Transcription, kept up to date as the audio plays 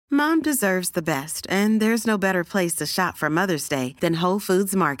Mom deserves the best, and there's no better place to shop for Mother's Day than Whole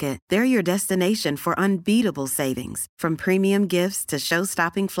Foods Market. They're your destination for unbeatable savings, from premium gifts to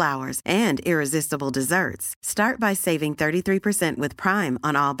show-stopping flowers and irresistible desserts. Start by saving 33% with Prime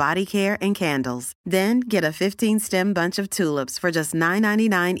on all body care and candles. Then get a 15-stem bunch of tulips for just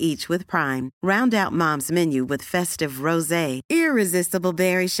 $9.99 each with Prime. Round out Mom's menu with festive rosé, irresistible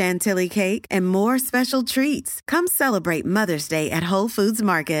berry chantilly cake, and more special treats. Come celebrate Mother's Day at Whole Foods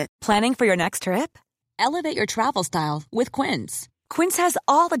Market. Planning for your next trip? Elevate your travel style with Quince. Quince has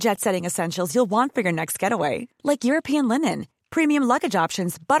all the jet-setting essentials you'll want for your next getaway, like European linen, premium luggage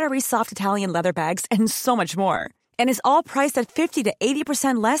options, buttery soft Italian leather bags, and so much more. And is all priced at 50 to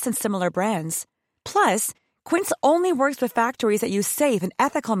 80% less than similar brands. Plus, Quince only works with factories that use safe and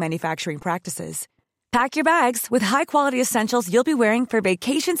ethical manufacturing practices. Pack your bags with high-quality essentials you'll be wearing for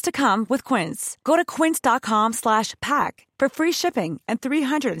vacations to come with Quince. Go to quince.com/pack for free shipping and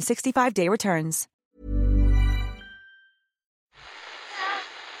 365-day returns.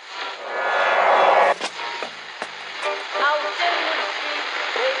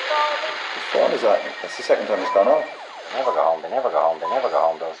 What phone is that? That's the second time it's gone off. They never go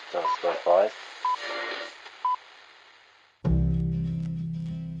home, those boys.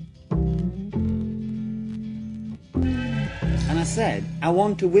 And I said, I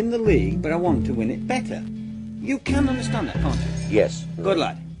want to win the league, but I want to win it better. You can understand that, can't you? Yes. Good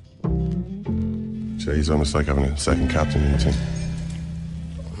lad. So he's almost like having a second captain in the team.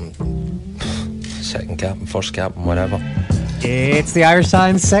 Second captain, first captain, whatever. It's the Irish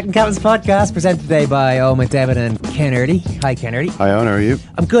Times Second Captain's Podcast, presented today by Omid Devon and Ken Early. Hi, Ken Early. Hi, Owen, how are you?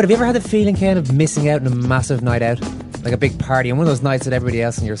 I'm good. Have you ever had the feeling, Ken, of missing out on a massive night out? Like a big party, and one of those nights that everybody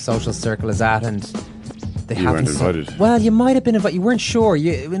else in your social circle is at, and they You weren't invited. Well, you might have been invited. You weren't sure.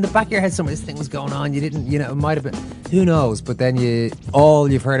 In the back of your head, this thing was going on. You didn't, it might have been. Who knows? But then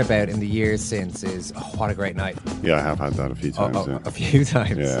all you've heard about in the years since is, oh, what a great night. Yeah, I have had that a few times. A few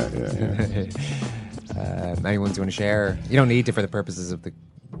times. Yeah. Any ones you want to share? You don't need to for the purposes of the.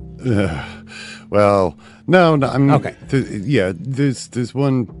 Well, no. I mean, okay. There's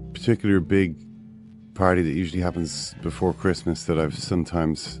one particular big party that usually happens before Christmas that I've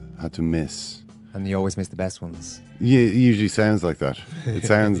sometimes had to miss. And you always miss the best ones. Yeah, it usually sounds like that.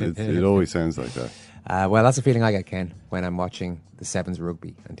 It always sounds like that. Well, that's the feeling I get, Ken, when I'm watching the Sevens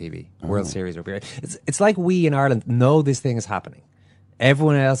rugby on TV, World Series rugby. It's like we in Ireland know this thing is happening.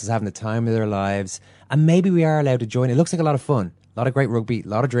 Everyone else is having the time of their lives, and maybe we are allowed to join. It looks like a lot of fun, a lot of great rugby, a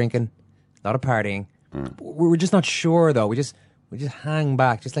lot of drinking, a lot of partying. We're just not sure, though. We just hang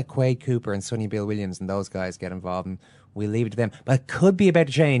back, just let Quade Cooper and Sonny Bill Williams and those guys get involved, and we'll leave it to them. But it could be about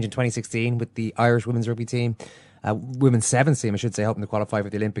to change in 2016 with the Irish women's rugby team, women's sevens team, I should say, hoping to qualify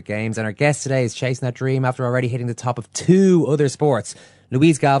for the Olympic Games. And our guest today is chasing that dream after already hitting the top of two other sports.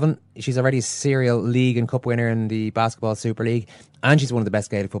 Louise Galvin, she's already a serial league and cup winner in the Basketball Super League, and she's one of the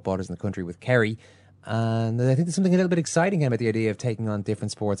best Gaelic footballers in the country with Kerry. And I think there's something a little bit exciting about the idea of taking on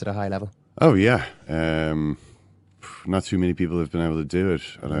different sports at a high level. Oh yeah, not too many people have been able to do it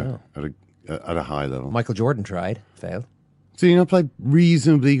at a high level. Michael Jordan tried, failed. So you play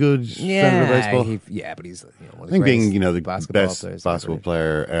reasonably good Senator baseball? But he's one of the I think being greatest the best basketball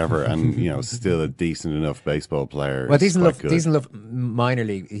player ever, and still a decent enough baseball player. Well, decent enough minor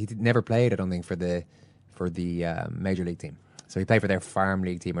league. He never played, I don't think, for the major league team. So he played for their farm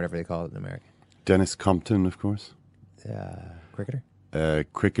league team, whatever they call it in America. Dennis Compton, of course, cricketer,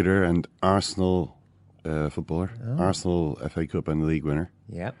 cricketer, and Arsenal footballer. Arsenal FA Cup and league winner.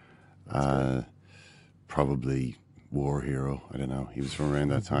 Yep. Probably war hero. I don't know. He was from around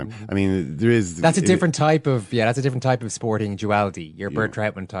that time. I mean, that's a different type of sporting duality. Your Bert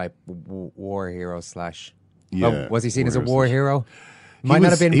Troutman type war hero slash. Yeah. Was he seen as a war hero?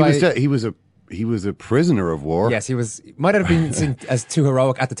 He was a prisoner of war. Yes, he was. Might have been seen as too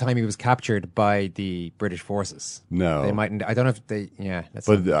heroic at the time he was captured by the British forces. No, they mightn't. I don't know if they. Yeah,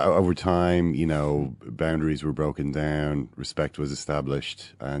 but over time, boundaries were broken down, respect was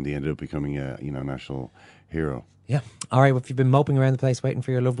established, and he ended up becoming a national hero. Yeah. All right. Well, if you've been moping around the place waiting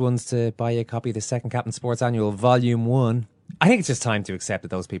for your loved ones to buy you a copy of the Second Captain Sports Annual Volume 1, I think it's just time to accept that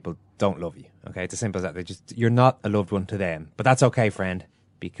those people don't love you. Okay, it's as simple as that. You're not a loved one to them, but that's okay, friend,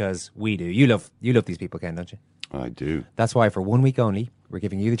 because we do. You love these people, Ken, don't you? I do. That's why for 1 week only, we're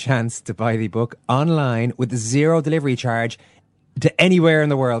giving you the chance to buy the book online with zero delivery charge to anywhere in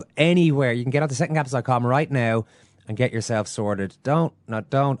the world. Anywhere. You can get onto secondcaps.com right now and get yourself sorted. Don't. I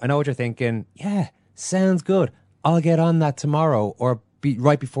know what you're thinking. Yeah, sounds good. I'll get on that tomorrow or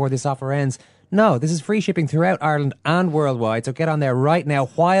right before this offer ends. No, this is free shipping throughout Ireland and worldwide. So get on there right now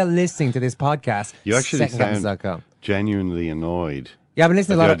while listening to this podcast. You actually sound genuinely annoyed Yeah, I've been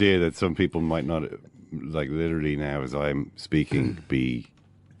listening to a the lot idea that some people might not, like literally now as I'm speaking, be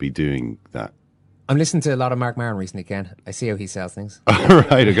doing that. I'm listening to a lot of Mark Maron recently, Ken. I see how he sells things.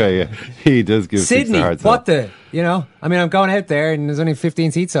 Right, okay, yeah. He does give Sydney, a hard what sell. I mean, I'm going out there and there's only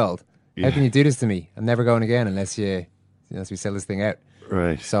 15 seats sold. How can you do this to me? I'm never going again unless we sell this thing out.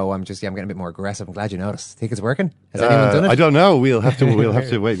 Right. So I'm getting a bit more aggressive. I'm glad you noticed. Think it's working? Has anyone done it? I don't know. We'll have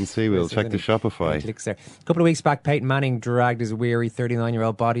to wait and see. We'll check the Shopify. Clicks there. A couple of weeks back, Peyton Manning dragged his weary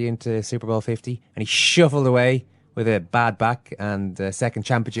 39-year-old body into Super Bowl 50 and he shuffled away with a bad back and the second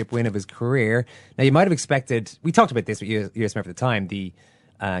championship win of his career. Now, you might have expected, we talked about this with US Smith at the time, you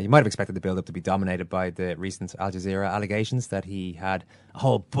might have expected the build-up to be dominated by the recent Al Jazeera allegations that he had a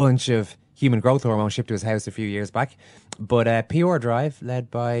whole bunch of human growth hormone shipped to his house a few years back. But a PR drive led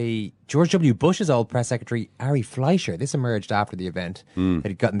by George W. Bush's old press secretary, Ari Fleischer, this emerged after the event, that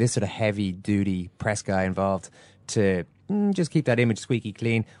he'd gotten this sort of heavy-duty press guy involved to just keep that image squeaky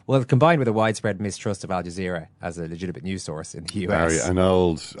clean. Well, combined with a widespread mistrust of Al Jazeera as a legitimate news source in the US. An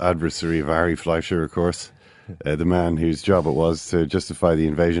old adversary of Ari Fleischer, of course. The man whose job it was to justify the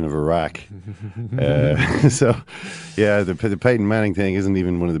invasion of Iraq. So, yeah, the Peyton Manning thing isn't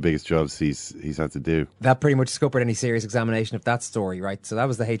even one of the biggest jobs he's had to do. That pretty much scuppered any serious examination of that story, right? So that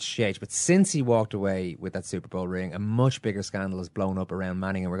was the HGH. But since he walked away with that Super Bowl ring, a much bigger scandal has blown up around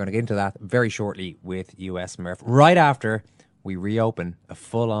Manning, and we're going to get into that very shortly with US Murph, right after we reopen a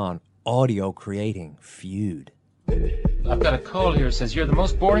full-on audio-creating feud. I've got a call here that says you're the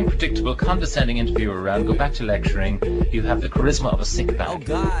most boring, predictable, condescending interviewer around. Go back to lecturing. You have the charisma of a sick bag. Oh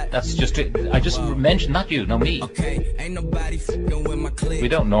God. That's just it. I just mentioned not you, no me. Okay. Ain't nobody fucking with my click. We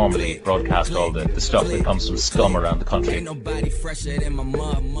don't normally broadcast all the stuff that comes from scum around the country. Ain't nobody fresher than my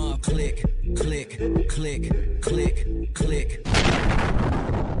mud. Click, click, click, click, click.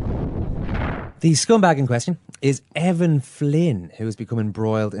 The scumbag in question is Evan Flynn, who has become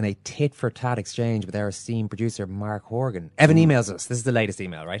embroiled in a tit-for-tat exchange with our esteemed producer, Mark Horgan. Evan emails us. This is the latest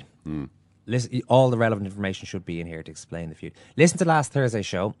email, right? Listen, all the relevant information should be in here to explain the feud. Listen to last Thursday's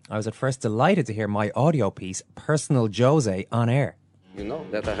show. I was at first delighted to hear my audio piece, Personal Jose, on air. You know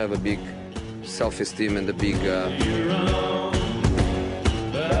that I have a big self-esteem and a big...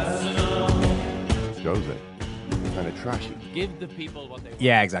 Jose. Kind of trashy. Give the people what they want.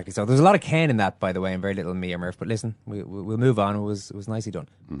 Yeah, exactly. So there's a lot of Ken in that, by the way, and very little me or Murph. But listen, we'll move on. It was nicely done.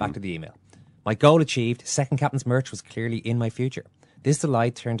 Back to the email. My goal achieved. Second captain's merch was clearly in my future. This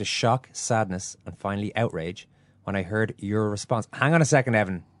delight turned to shock, sadness, and finally outrage when I heard your response. Hang on a second,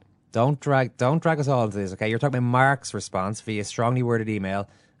 Evan. Don't drag us all into this, okay? You're talking about Mark's response via strongly worded email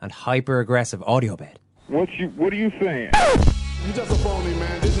and hyper-aggressive audio bed. What are you saying? You just a phony,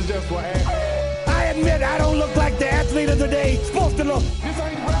 man. This is just for I admit I don't look like the athlete of the day. Supposed to look. This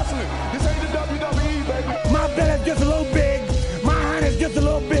ain't wrestling. This ain't the WWE, baby. My belly's just a little big. My hand is just a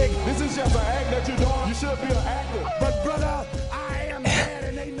little big. This is just an act that you're doing. You should be an actor. But brother, I am bad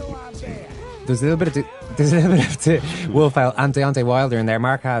and they know I'm bad. There's a little bit of Wolf out and Deontay Wilder in there.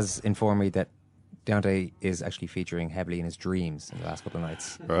 Mark has informed me that Deontay is actually featuring heavily in his dreams in the last couple of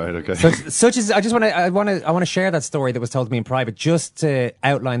nights. Right, okay. Such as I want to share that story that was told to me in private, just to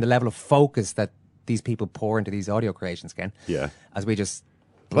outline the level of focus that these people pour into these audio creations, Ken. Yeah. As we just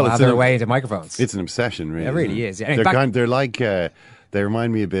blab their way into microphones. It's an obsession, really. It really is. Yeah. Anyway, they're like, they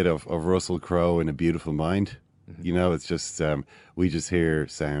remind me a bit of Russell Crowe in A Beautiful Mind. You know, it's just, we just hear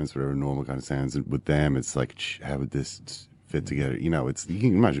sounds, whatever normal kind of sounds, and with them, it's like, how would this fit together? You know, you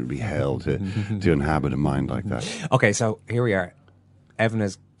can imagine it'd be hell to inhabit a mind like that. Okay, so here we are. Evan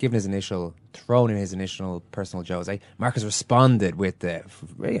has thrown in his initial personal Jose. Mark has responded with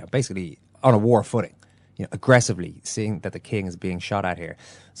basically on a war footing, aggressively, seeing that the king is being shot at here.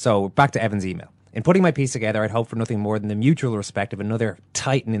 So back to Evan's email. In putting my piece together, I'd hope for nothing more than the mutual respect of another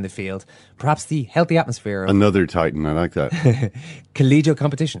titan in the field, perhaps the healthy atmosphere of... Another titan, I like that. collegial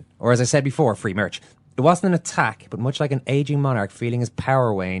competition, or as I said before, free merch. It wasn't an attack, but much like an aging monarch feeling his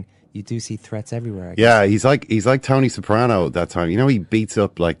power wane, you do see threats everywhere. Yeah, he's like Tony Soprano at that time. You know, he beats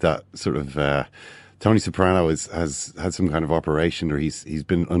up like that sort of... Tony Soprano has had some kind of operation, or he's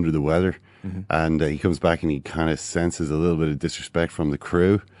been under the weather, and he comes back and he kind of senses a little bit of disrespect from the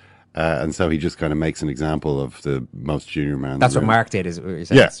crew. And so he just kind of makes an example of the most junior man. That's what Mark did, is what you're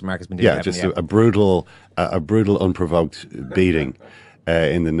saying. Yeah. Mark has been doing Evan, just a brutal, unprovoked beating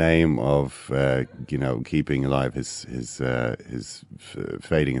in the name of, keeping alive his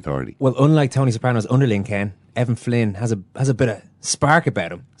fading authority. Well, unlike Tony Soprano's underling, Ken, Evan Flynn has a bit of spark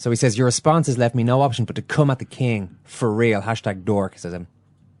about him. So he says, your response has left me no option but to come at the king for real. #dork, says him.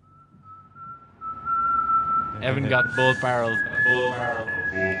 Evan got both barrels.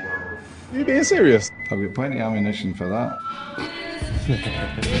 You being serious? I've got plenty of ammunition for that.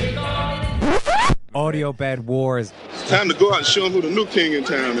 Audio bed wars. It's time to go out and show them who the new king in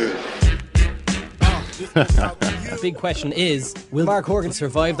town is. The big question is, will Mark Horgan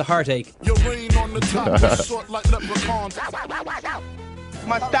survive the heartache?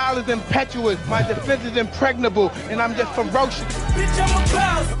 My style is impetuous, my defense is impregnable, and I'm just ferocious.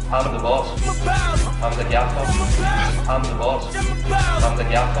 I'm the boss. I'm the gaffer. I'm the boss. I'm the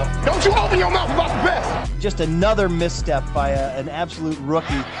gaffer. Don't you open your mouth about the best! Just another misstep by an absolute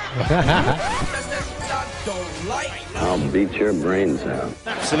rookie. I'll beat your brains out.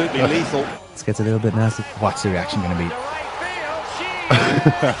 Absolutely lethal. This gets a little bit nasty. What's the reaction going to be? What's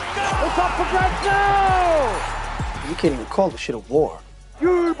up for grabs now? You can't even call the shit a war.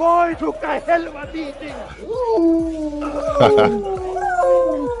 You boy took a hell of a beating.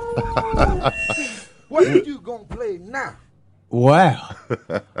 What are you gonna play now? Wow.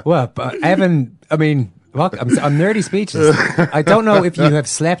 Well, Evan, I mean, look, I'm nearly speechless. I don't know if you have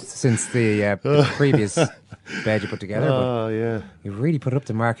slept since the previous bed you put together. Oh, yeah. You really put it up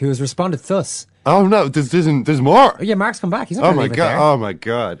to Mark, who has responded thus. Oh, no, there's more. Oh, yeah, Mark's come back. He's not Oh, gonna my leave it God. there. Oh, my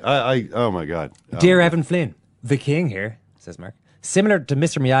God. Oh, my God. Dear Evan Flynn, the king here, says Mark. Similar to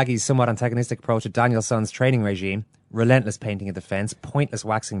Mr. Miyagi's somewhat antagonistic approach to Danielson's training regime, relentless painting of the fence, pointless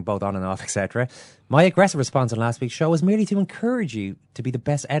waxing both on and off, etc., my aggressive response on last week's show was merely to encourage you to be the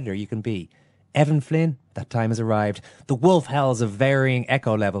best editor you can be. Evan Flynn, that time has arrived. The wolf howls of varying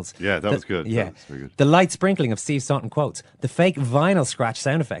echo levels. Yeah, that was good. Yeah. That was very good. The light sprinkling of Steve Staunton quotes. The fake vinyl scratch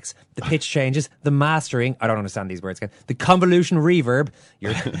sound effects. The pitch changes. The mastering. I don't understand these words again. The convolution reverb.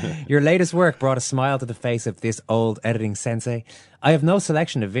 Your latest work brought a smile to the face of this old editing sensei. I have no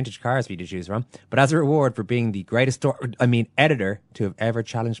selection of vintage cars for you to choose from, but as a reward for being the greatest editor to have ever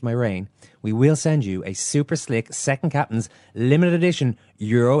challenged my reign, we will send you a super slick Second Captain's limited edition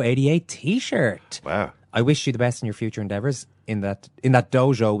Euro 88 t-shirt. Wow. I wish you the best in your future endeavours in that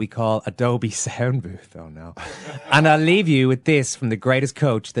dojo we call Adobe Sound Booth. Oh no. And I'll leave you with this from the greatest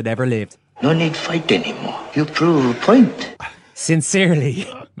coach that ever lived. No need fight anymore. You prove a point. Sincerely,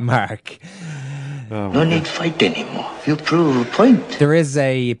 Mark. No need fight anymore. You prove a point. There is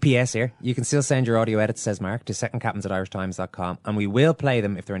a PS here. You can still send your audio edits, says Mark, to secondcaptains@irishtimes.com, and we will play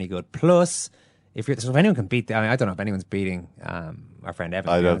them if they're any good. Plus, if anyone can beat, I don't know if anyone's beating our friend Evan.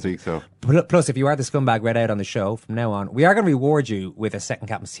 I don't think so. Plus, if you are the scumbag read out on the show from now on, we are going to reward you with a Second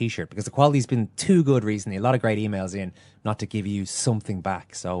Captain's t-shirt because the quality's been too good recently. A lot of great emails in, not to give you something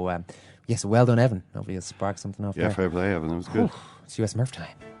back. So, yes, well done, Evan. Hopefully you'll spark something off there. Yeah, fair play, Evan. That was good. It's US Murph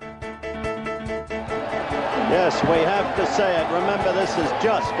time. Yes, we have to say it. Remember, this is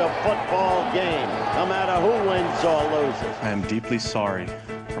just a football game, no matter who wins or loses. I am deeply sorry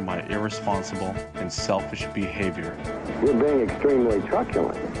for my irresponsible and selfish behavior. You're being extremely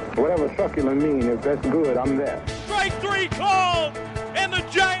truculent. Whatever truculent means, if that's good, I'm there. Strike three called, and the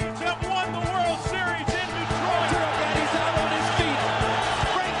Giants have won the World Series in Detroit. He's out on his feet.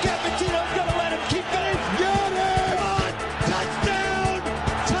 Frank Cappuccino's going to let him keep it. Get it! Come on! Touchdown!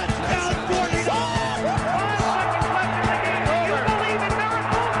 Touchdown, 49! 5 seconds left in the game. Do you believe in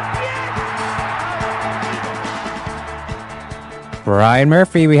miracles? Yes! Brian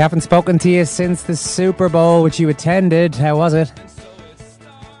Murphy, we haven't spoken to you since the Super Bowl, which you attended. How was it?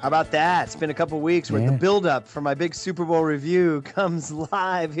 How about that? It's been a couple weeks where the build-up for my big Super Bowl review comes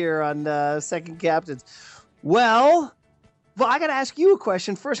live here on Second Captains. Well, I got to ask you a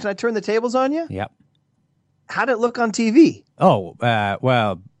question first. Can I turn the tables on you? Yep. How did it look on TV? Oh,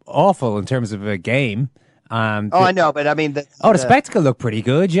 well, awful in terms of a game. I know, but I mean... The spectacle looked pretty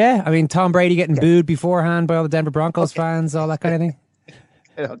good, yeah. I mean, Tom Brady getting booed beforehand by all the Denver Broncos fans, all that kind of thing.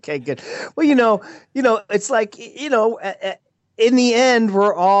 Okay, good. Well, it's like, in the end,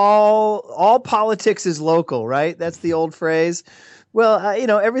 we're all politics is local, right? That's the old phrase. Well,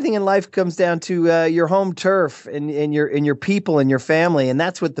 everything in life comes down to your home turf and your people and your family, and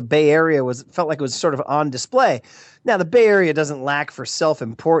that's what the Bay Area felt like it was sort of on display. Now, the Bay Area doesn't lack for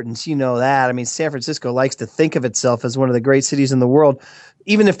self-importance, you know that. I mean, San Francisco likes to think of itself as one of the great cities in the world.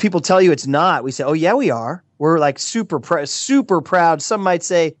 Even if people tell you it's not, we say, oh, yeah, we are. We're like super proud. Some might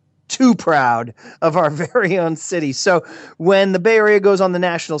say too proud of our very own city. So when the Bay Area goes on the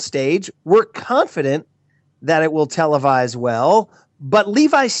national stage, we're confident that it will televise well. But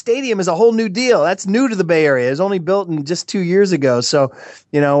Levi's Stadium is a whole new deal. That's new to the Bay Area. It was only built in just 2 years ago. So,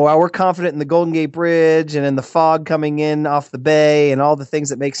 while we're confident in the Golden Gate Bridge and in the fog coming in off the bay and all the things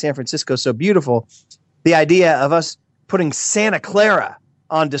that make San Francisco so beautiful, the idea of us putting Santa Clara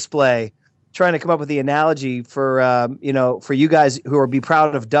on display, trying to come up with the analogy for, for you guys who are be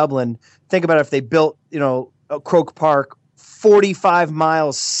proud of Dublin. Think about if they built, Croke Park 45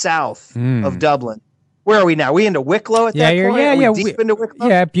 miles south of Dublin. Where are we now? We into Wicklow at that point? Yeah, deep into Wicklow?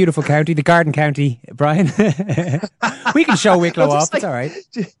 Yeah, beautiful county, the Garden County, Brian. We can show Wicklow off. It's all right.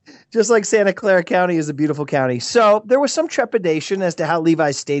 Just like Santa Clara County is a beautiful county. So there was some trepidation as to how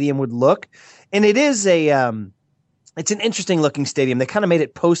Levi's Stadium would look. And it is it's an interesting looking stadium. They kind of made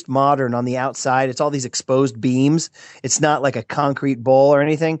it postmodern on the outside. It's all these exposed beams. It's not like a concrete bowl or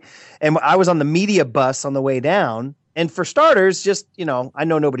anything. And I was on the media bus on the way down. And for starters, just, I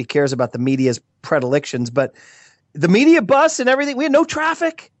know nobody cares about the media's predilections, but the media bus and everything, we had no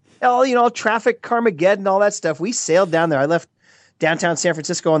traffic. All traffic, Carmageddon, all that stuff. We sailed down there. I left downtown San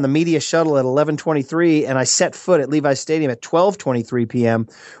Francisco on the media shuttle at 11:23, and I set foot at Levi's Stadium at 12:23 p.m.,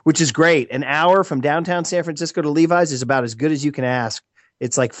 which is great. An hour from downtown San Francisco to Levi's is about as good as you can ask.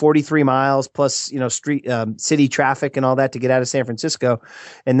 It's like 43 miles plus, street city traffic and all that to get out of San Francisco.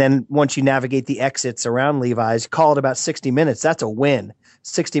 And then once you navigate the exits around Levi's, call it about 60 minutes. That's a win.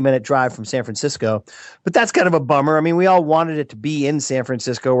 60-minute drive from San Francisco. But that's kind of a bummer. I mean, we all wanted it to be in San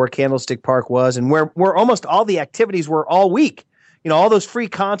Francisco where Candlestick Park was and where almost all the activities were all week. All those free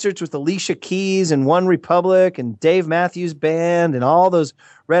concerts with Alicia Keys and One Republic and Dave Matthews Band and all those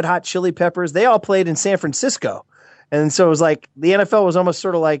Red Hot Chili Peppers, they all played in San Francisco. And so it was like the NFL was almost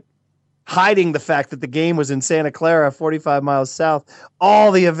sort of like hiding the fact that the game was in Santa Clara, 45 miles south.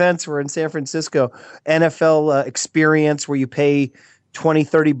 All the events were in San Francisco. NFL experience where you pay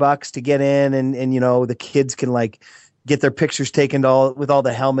 $20-$30 to get in and the kids can like get their pictures taken with all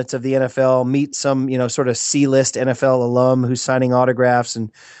the helmets of the NFL, meet some, sort of C-list NFL alum who's signing autographs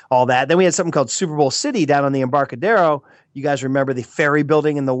and all that. Then we had something called Super Bowl City down on the Embarcadero. You guys remember the ferry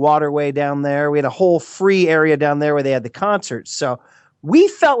building and the waterway down there? We had a whole free area down there where they had the concerts. So we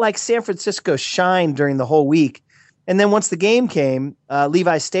felt like San Francisco shined during the whole week. And then once the game came,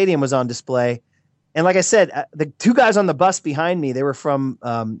 Levi's Stadium was on display. And like I said, the two guys on the bus behind me, they were from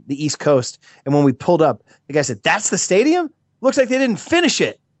the East Coast. And when we pulled up, the guy said, "That's the stadium? Looks like they didn't finish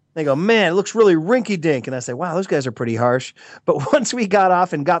it." They go, "Man, it looks really rinky-dink." And I said, "Wow, those guys are pretty harsh." But once we got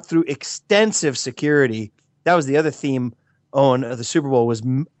off and got through extensive security, that was the other theme, Owen, of the Super Bowl was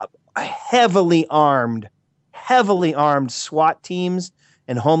heavily armed SWAT teams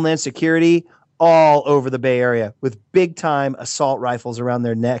and Homeland Security all over the Bay Area with big-time assault rifles around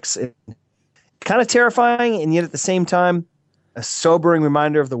their necks. Kind of terrifying, and yet at the same time, a sobering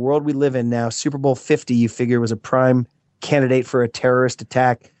reminder of the world we live in now. Super Bowl 50, you figure, was a prime candidate for a terrorist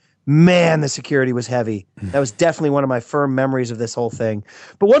attack. Man, the security was heavy. That was definitely one of my firm memories of this whole thing.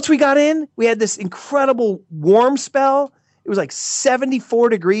 But once we got in, we had this incredible warm spell. It was like 74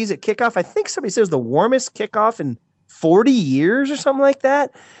 degrees at kickoff. I think somebody says the warmest kickoff in 40 years or something like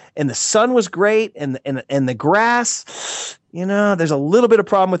that. And the sun was great, and the grass, there's a little bit of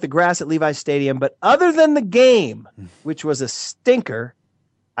problem with the grass at Levi's Stadium. But other than the game, which was a stinker,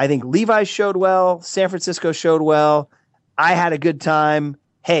 I think Levi's showed well, San Francisco showed well. I had a good time.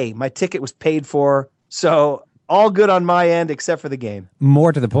 Hey, my ticket was paid for, so all good on my end except for the game.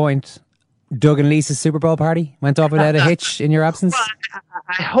 More to the point, Doug and Lisa's Super Bowl party went off without a hitch in your absence? Well,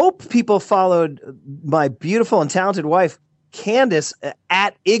 I hope people followed my beautiful and talented wife, Candace,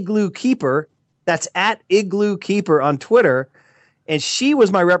 at Igloo Keeper. That's at Igloo Keeper on Twitter. And she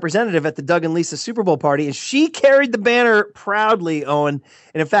was my representative at the Doug and Lisa Super Bowl party. And she carried the banner proudly, Owen.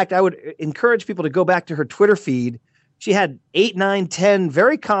 And in fact, I would encourage people to go back to her Twitter feed. She had 8, 9, 10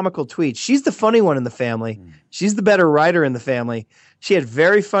 very comical tweets. She's the funny one in the family. She's the better writer in the family. She had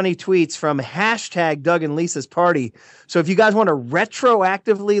very funny tweets from hashtag Doug and Lisa's party. So if you guys want to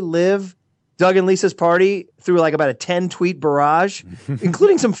retroactively live Doug and Lisa's party through like about a 10 tweet barrage,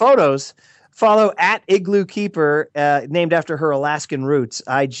 including some photos, follow at Igloo Keeper, named after her Alaskan roots,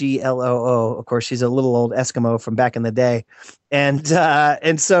 IGLOO. Of course, she's a little old Eskimo from back in the day. And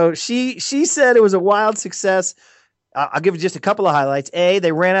so she said it was a wild success. I'll give you just a couple of highlights. A,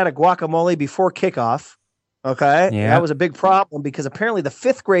 they ran out of guacamole before kickoff. Okay. Yeah. That was a big problem because apparently the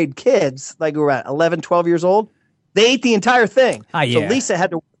 5th grade kids, like who were at 11, 12 years old, they ate the entire thing. So Lisa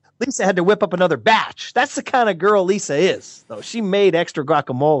had to whip up another batch. That's the kind of girl Lisa is, though. She made extra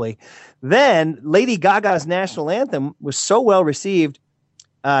guacamole. Then Lady Gaga's national anthem was so well received.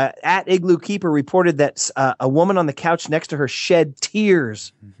 At Igloo Keeper reported that a woman on the couch next to her shed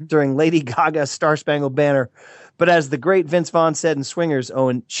tears during Lady Gaga's Star Spangled Banner. But as the great Vince Vaughn said in Swingers,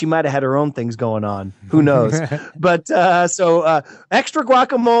 Owen, she might have had her own things going on. Who knows? But so extra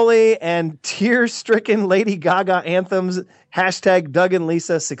guacamole and tear-stricken Lady Gaga anthems. Hashtag Doug and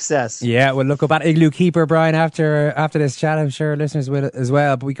Lisa success. Yeah, we'll look up at Igloo Keeper, Brian, after this chat. I'm sure listeners will as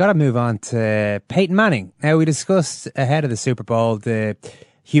well. But we got to move on to Peyton Manning. Now, we discussed ahead of the Super Bowl the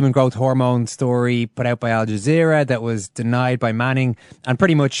human growth hormone story put out by Al Jazeera that was denied by Manning and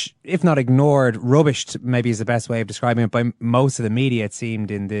pretty much, if not ignored, rubbished, maybe is the best way of describing it, by most of the media, it seemed,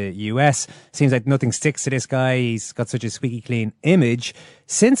 in the US. Seems like nothing sticks to this guy. He's got such a squeaky clean image.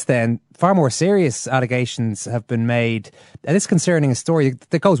 Since then, far more serious allegations have been made. And it's concerning a story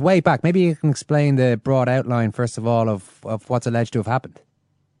that goes way back. Maybe you can explain the broad outline, first of all, of what's alleged to have happened.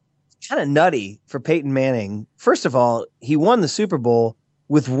 Kind of nutty for Peyton Manning. First of all, he won the Super Bowl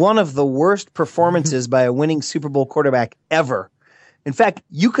with one of the worst performances by a winning Super Bowl quarterback ever. In fact,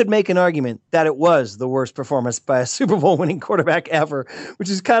 you could make an argument that it was the worst performance by a Super Bowl winning quarterback ever, which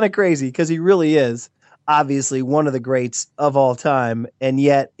is kind of crazy because he really is obviously one of the greats of all time. And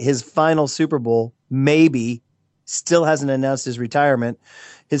yet his final Super Bowl, maybe, still hasn't announced his retirement.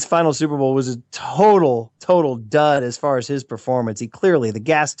 His final Super Bowl was a total dud as far as his performance. He clearly, the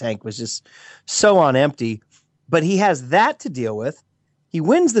gas tank was just so on empty. But he has that to deal with. He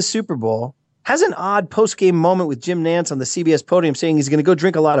wins the Super Bowl, has an odd post-game moment with Jim Nantz on the CBS podium saying he's going to go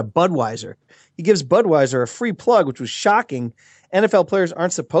drink a lot of Budweiser. He gives Budweiser a free plug, which was shocking. NFL players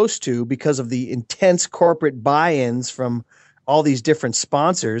aren't supposed to because of the intense corporate buy-ins from all these different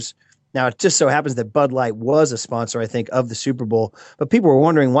sponsors. Now, it just so happens that Bud Light was a sponsor, I think, of the Super Bowl. But people were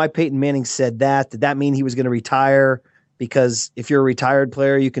wondering why Peyton Manning said that. Did that mean he was going to retire? Because if you're a retired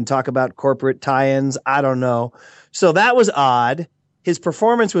player, you can talk about corporate tie-ins. I don't know. So that was odd. His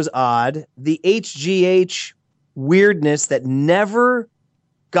performance was odd. The HGH weirdness that never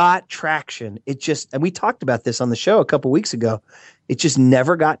got traction. It just, and we talked about this on the show a couple weeks ago. It just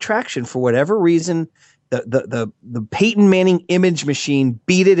never got traction for whatever reason. The Peyton Manning image machine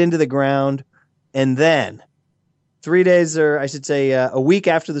beat it into the ground. And then 3 days, or I should say a week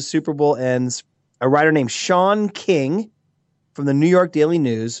after the Super Bowl ends, a writer named Sean King from the New York Daily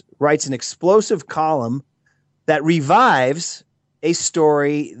News writes an explosive column that revives a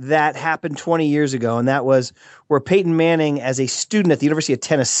story that happened 20 years ago. And that was where Peyton Manning, as a student at the University of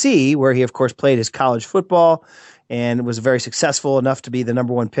Tennessee, where he, of course, played his college football and was very successful enough to be the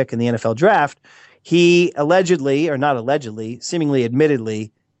number one pick in the NFL draft, he allegedly, or not allegedly, seemingly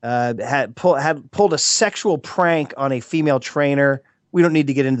admittedly, had pulled a sexual prank on a female trainer. We don't need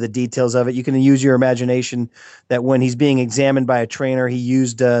to get into the details of it. You can use your imagination that when he's being examined by a trainer, he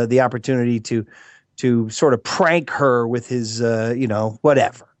used the opportunity to sort of prank her with his,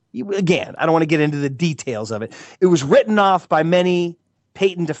 whatever. Again, I don't want to get into the details of it. It was written off by many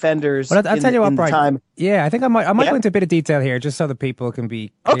Peyton defenders. But I'll tell you what, Brian. Time. Yeah, I think I might go into a bit of detail here, just so that people can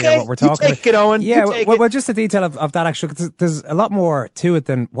be clear what we're talking about. It, Owen. Yeah, well, just the detail of that actually, because there's a lot more to it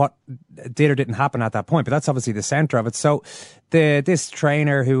than what did or didn't happen at that point. But that's obviously the center of it. So, this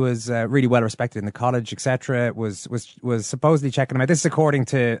trainer who was really well respected in the college, etc., was supposedly checking him out. This is according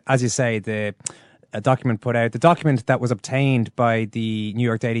to, as you say, a document put out, the document that was obtained by the New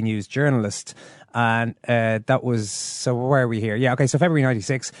York Daily News journalist. And that was, so where are we here? Yeah, okay, so February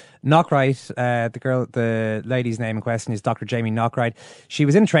 96, Knockright, the lady's name in question is Dr. Jamie Knockright. She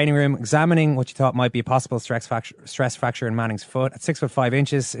was in a training room examining what she thought might be a possible stress fracture in Manning's foot. At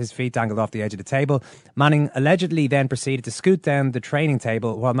 6'5", his feet dangled off the edge of the table. Manning allegedly then proceeded to scoot down the training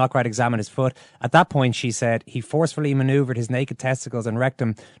table while Knockright examined his foot. At that point, she said, he forcefully maneuvered his naked testicles and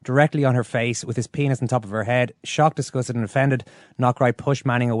rectum directly on her face with his penis on top of her head. Shocked, disgusted and offended, Knockright pushed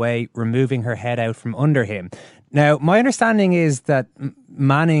Manning away, removing her head out from under him. Now, my understanding is that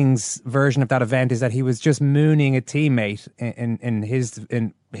Manning's version of that event is that he was just mooning a teammate in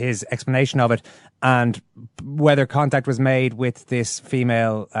his explanation of it, and whether contact was made with this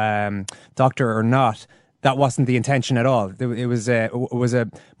female doctor or not, that wasn't the intention at all. It was a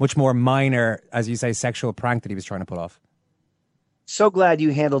much more minor, as you say, sexual prank that he was trying to pull off. So glad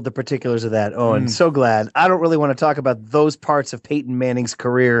you handled the particulars of that, Owen. So glad. I don't really want to talk about those parts of Peyton Manning's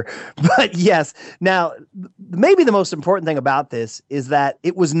career, but yes. Now, maybe the most important thing about this is that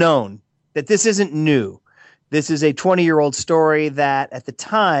it was known that this isn't new. This is a 20-year-old story that at the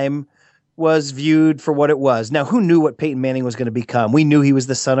time was viewed for what it was. Now, who knew what Peyton Manning was going to become? We knew he was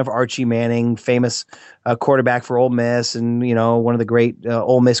the son of Archie Manning, famous quarterback for Ole Miss, and one of the great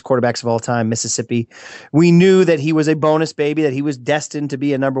Ole Miss quarterbacks of all time, Mississippi. We knew that he was a bonus baby, that he was destined to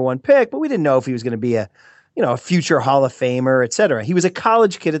be a number one pick, but we didn't know if he was going to be a future Hall of Famer, et cetera. He was a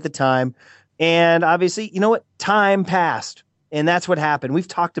college kid at the time, and obviously, time passed. And that's what happened. We've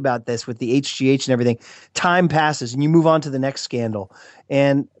talked about this with the HGH and everything. Time passes and you move on to the next scandal.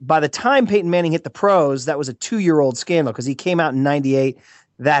 And by the time Peyton Manning hit the pros, that was a 2-year-old scandal because he came out in 98.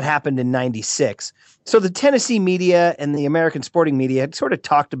 That happened in 96. So the Tennessee media and the American sporting media had sort of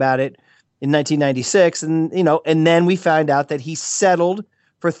talked about it in 1996. And, and then we find out that he settled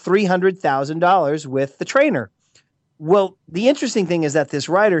for $300,000 with the trainer. Well, the interesting thing is that this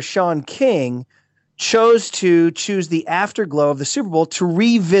writer, Sean King, chose the afterglow of the Super Bowl to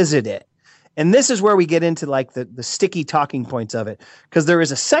revisit it. And this is where we get into like the sticky talking points of it, because there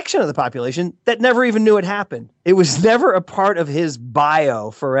is a section of the population that never even knew it happened. It was never a part of his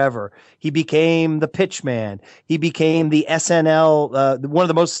bio forever. He became the pitch man. He became the SNL, one of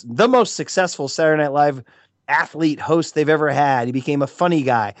the most successful Saturday Night Live athlete hosts they've ever had. He became a funny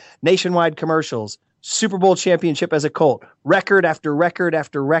guy, nationwide commercials, Super Bowl championship as a Colt, record after record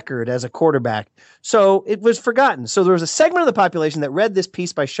after record as a quarterback. So it was forgotten. So there was a segment of the population that read this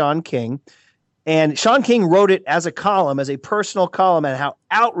piece by Sean King, and Sean King wrote it as a column, as a personal column, and how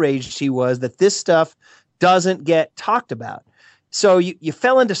outraged he was that this stuff doesn't get talked about. So you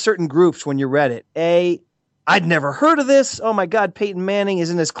fell into certain groups when you read it. A, I'd never heard of this. Oh my God, Peyton Manning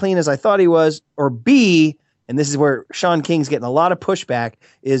isn't as clean as I thought he was. Or B, and this is where Sean King's getting a lot of pushback,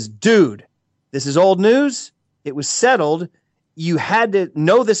 is dude, this is old news. It was settled. You had to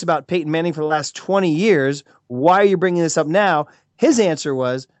know this about Peyton Manning for the last 20 years. Why are you bringing this up now? His answer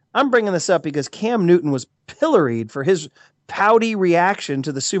was, I'm bringing this up because Cam Newton was pilloried for his pouty reaction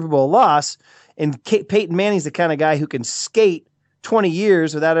to the Super Bowl loss. And Peyton Manning's the kind of guy who can skate 20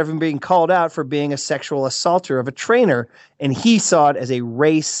 years without ever being called out for being a sexual assaulter of a trainer. And he saw it as a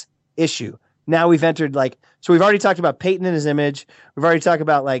race issue. Now we've entered so we've already talked about Peyton and his image. We've already talked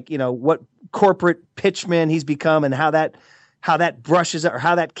about what corporate pitchman he's become and how that brushes or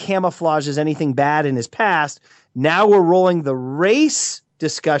how that camouflages anything bad in his past. Now we're rolling the race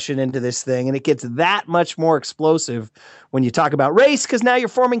discussion into this thing, and it gets that much more explosive when you talk about race, because now you're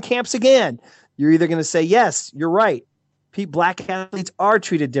forming camps again. You're either going to say, yes, you're right, black athletes are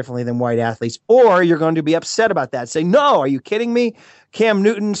treated differently than white athletes, or you're going to be upset about that. Say, no, are you kidding me? Cam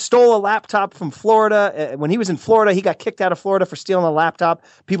Newton stole a laptop from Florida. When he was in Florida, he got kicked out of Florida for stealing a laptop.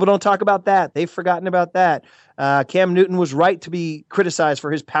 People don't talk about that. They've forgotten about that. Cam Newton was right to be criticized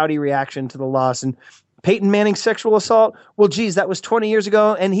for his pouty reaction to the loss. And Peyton Manning's sexual assault, well, geez, that was 20 years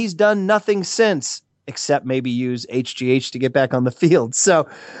ago, and he's done nothing since, except maybe use HGH to get back on the field. So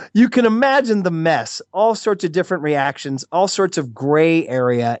you can imagine the mess, all sorts of different reactions, all sorts of gray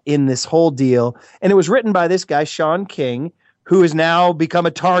area in this whole deal. And it was written by this guy, Sean King, who has now become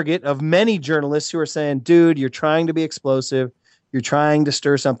a target of many journalists who are saying, dude, you're trying to be explosive. You're trying to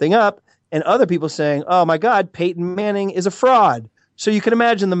stir something up. And other people saying, oh, my God, Peyton Manning is a fraud. So you can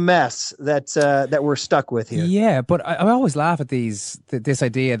imagine the mess that we're stuck with here. Yeah, but I always laugh at this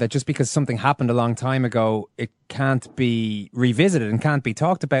idea that just because something happened a long time ago, it can't be revisited and can't be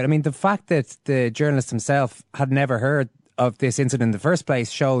talked about. I mean, the fact that the journalist himself had never heard of this incident in the first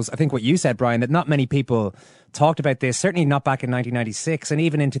place shows, I think what you said, Brian, that not many people talked about this, certainly not back in 1996 and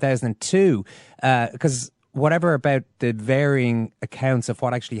even in 2002, because whatever about the varying accounts of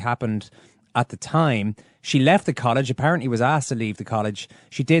what actually happened at the time, she left the college, apparently was asked to leave the college.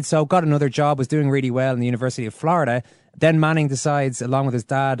 She did so, got another job, was doing really well in the University of Florida. Then Manning decides, along with his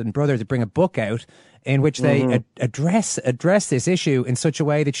dad and brother, to bring a book out in which they address this issue in such a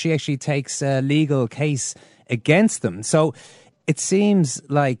way that she actually takes a legal case against them. So it seems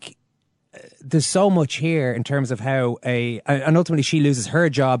like there's so much here in terms of how and ultimately she loses her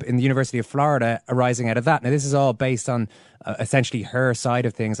job in the University of Florida arising out of that. Now, this is all based on essentially her side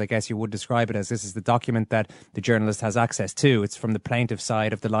of things, I guess you would describe it as. This is the document that the journalist has access to. It's from the plaintiff's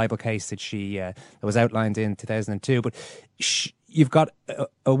side of the libel case that that was outlined in 2002. But you've got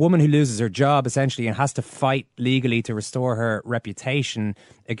a woman who loses her job essentially and has to fight legally to restore her reputation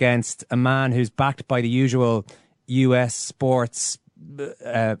against a man who's backed by the usual US sports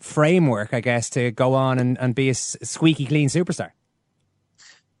framework, I guess, to go on and be a squeaky clean superstar.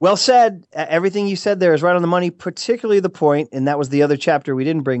 Well said. Everything you said there is right on the money, particularly the point, and that was the other chapter we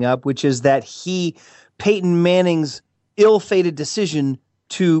didn't bring up, which is that Peyton Manning's ill-fated decision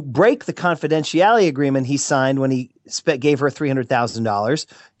to break the confidentiality agreement he signed when he gave her $300,000.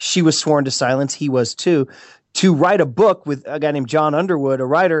 She was sworn to silence. He was too. To write a book with a guy named John Underwood, a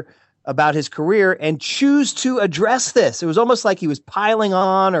writer, about his career and choose to address this. It was almost like he was piling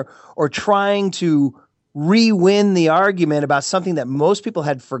on or trying to re-win the argument about something that most people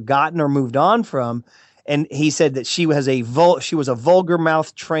had forgotten or moved on from. And he said that she was a vulgar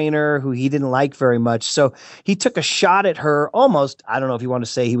mouth trainer who he didn't like very much. So he took a shot at her almost. I don't know if you want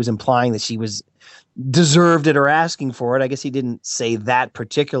to say he was implying that she was deserved it or asking for it. I guess he didn't say that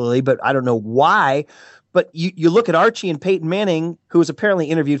particularly, but I don't know why. But you look at Archie and Peyton Manning, who was apparently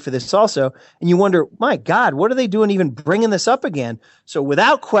interviewed for this also, and you wonder, my God, what are they doing even bringing this up again? So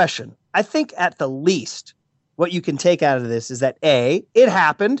without question, I think at the least what you can take out of this is that A, it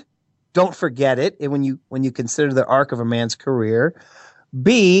happened. Don't forget it when you consider the arc of a man's career.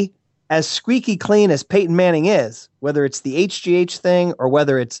 B, as squeaky clean as Peyton Manning is, whether it's the HGH thing or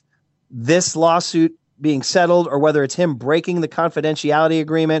whether it's this lawsuit being settled or whether it's him breaking the confidentiality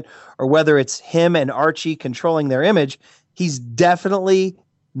agreement or whether it's him and Archie controlling their image, he's definitely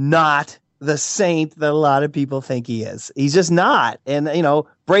not the saint that a lot of people think he is. He's just not. And,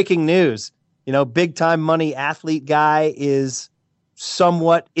 breaking news, big time money athlete guy is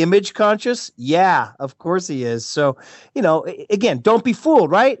somewhat image conscious. Yeah, of course he is. So, again, don't be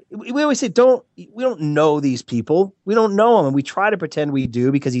fooled, right? We always say we don't know these people. We don't know him. And we try to pretend we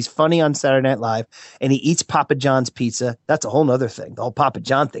do because he's funny on Saturday Night Live and he eats Papa John's pizza. That's a whole nother thing. The whole Papa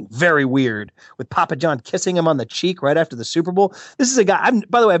John thing. Very weird with Papa John kissing him on the cheek right after the Super Bowl. This is a guy,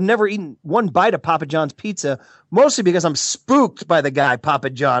 by the way, I've never eaten one bite of Papa John's pizza, mostly because I'm spooked by the guy,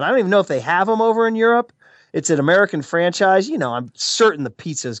 Papa John. I don't even know if they have him over in Europe. It's an American franchise. I'm certain the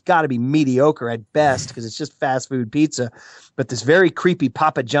pizza's got to be mediocre at best because it's just fast food pizza. But this very creepy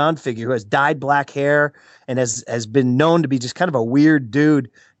Papa John figure who has dyed black hair and has been known to be just kind of a weird dude.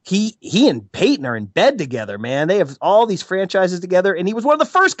 He and Peyton are in bed together, man. They have all these franchises together. And he was one of the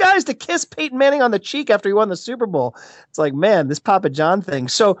first guys to kiss Peyton Manning on the cheek after he won the Super Bowl. It's like, man, this Papa John thing.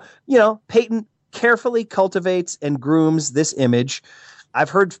 So, Peyton carefully cultivates and grooms this image. I've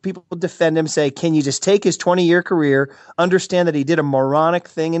heard people defend him, say, can you just take his 20-year career, understand that he did a moronic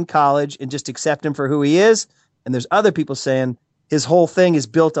thing in college, and just accept him for who he is? And there's other people saying his whole thing is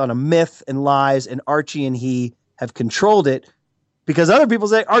built on a myth and lies, and Archie and he have controlled it. Because other people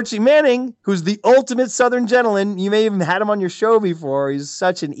say Archie Manning, who's the ultimate Southern gentleman, you may have even had him on your show before. He's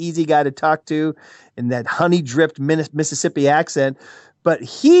such an easy guy to talk to in that honey-dripped Mississippi accent. But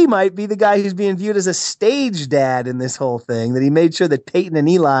he might be the guy who's being viewed as a stage dad in this whole thing, that he made sure that Peyton and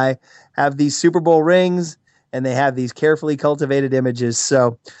Eli have these Super Bowl rings and they have these carefully cultivated images.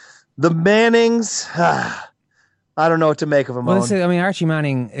 So the Mannings, I don't know what to make of them. Well, Archie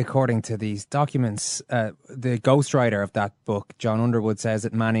Manning, according to these documents, the ghostwriter of that book, John Underwood, says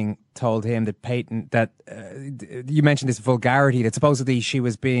that Manning told him that Peyton, that you mentioned this vulgarity, that supposedly she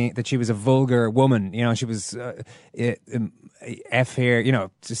was a vulgar woman. She was F here,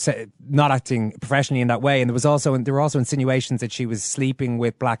 not acting professionally in that way. And there were also insinuations that she was sleeping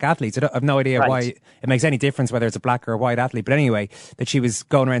with black athletes. I have no idea why it makes any difference whether it's a black or a white athlete. But anyway, that she was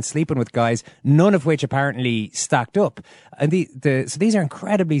going around sleeping with guys, none of which apparently stacked up. And so these are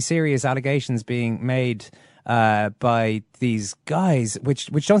incredibly serious allegations being made by these guys,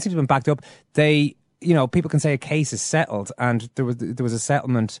 which don't seem to have been backed up. People can say a case is settled, and there was a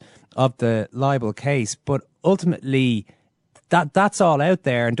settlement of the libel case, but ultimately that's all out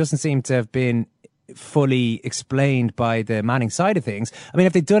there and doesn't seem to have been fully explained by the Manning side of things. I mean,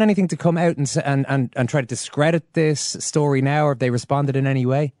 have they done anything to come out and try to discredit this story now, or have they responded in any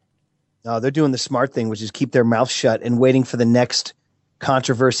way? No, they're doing the smart thing, which is keep their mouth shut and waiting for the next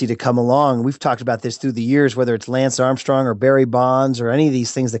controversy to come along. We've talked about this through the years, whether it's Lance Armstrong or Barry Bonds or any of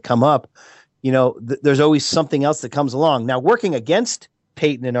these things that come up. There's always something else that comes along. Now, working against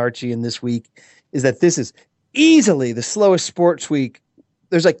Peyton and Archie in this week is that this is easily the slowest sports week.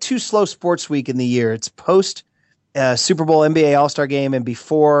 There's like 2 slow sports week in the year. It's post Super Bowl, NBA All-Star Game, and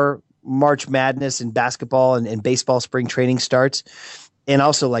before March Madness and basketball and baseball spring training starts. And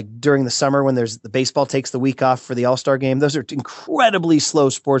also like during the summer when the baseball takes the week off for the All-Star Game. Those are incredibly slow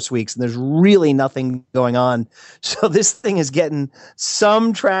sports weeks, and there's really nothing going on. So this thing is getting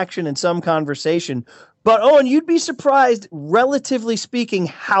some traction and some conversation. But Owen, you'd be surprised, relatively speaking,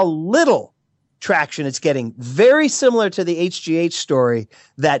 how little traction it's getting. Very similar to the HGH story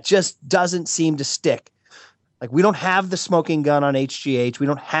that just doesn't seem to stick. Like, we don't have the smoking gun on HGH. We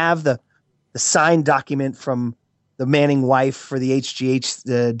don't have the signed document from the Manning wife for the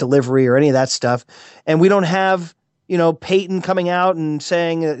HGH delivery or any of that stuff. And we don't have, Peyton coming out and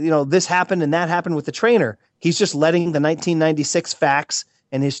saying, this happened and that happened with the trainer. He's just letting the 1996 facts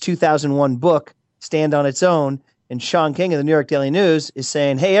and his 2001 book stand on its own. And Sean King of the New York Daily News is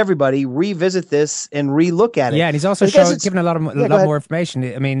saying, hey, everybody, revisit this and relook at it. Yeah, and he's also given a lot more information.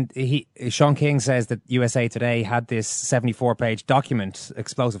 I mean, Sean King says that USA Today had this 74-page document,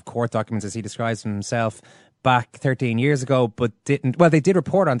 explosive court documents, as he describes them himself, back 13 years ago, but didn't. Well, they did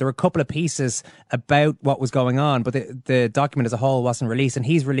report on. There were a couple of pieces about what was going on, but the document as a whole wasn't released, and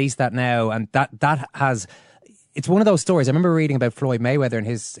he's released that now, and that has. It's one of those stories. I remember reading about Floyd Mayweather and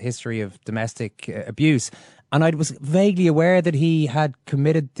his history of domestic abuse. And I was vaguely aware that he had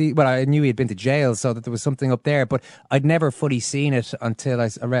committed I knew he had been to jail, so that there was something up there, but I'd never fully seen it until I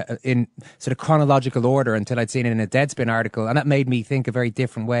read in sort of chronological order, until I'd seen it in a Deadspin article. And that made me think a very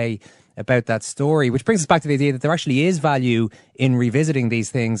different way about that story, which brings us back to the idea that there actually is value in revisiting these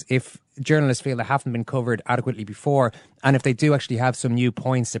things if journalists feel they haven't been covered adequately before, and if they do actually have some new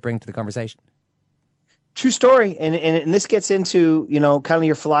points to bring to the conversation. True story. And this gets into, kind of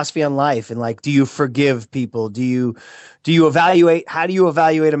your philosophy on life, and like, do you forgive people? Do you evaluate, how do you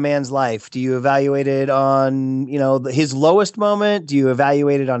evaluate a man's life? Do you evaluate it on, his lowest moment? Do you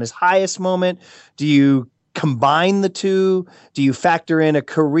evaluate it on his highest moment? Do you combine the two? Do you factor in a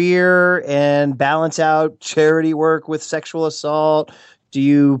career and balance out charity work with sexual assault? Do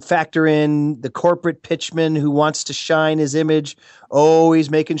you factor in the corporate pitchman who wants to shine his image, always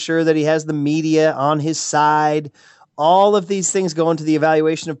making sure that he has the media on his side? All of these things go into the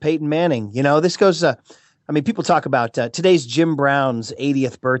evaluation of Peyton Manning. This goes, people talk about today's Jim Brown's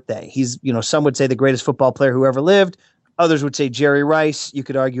 80th birthday. He's, some would say the greatest football player who ever lived. Others would say Jerry Rice. You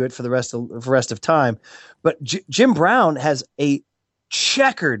could argue it for the rest of time. But Jim Brown has a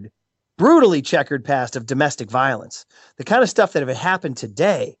brutally checkered past of domestic violence. The kind of stuff that if it happened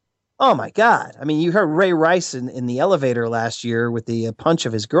today, oh my God. I mean, you heard Ray Rice in the elevator last year with the punch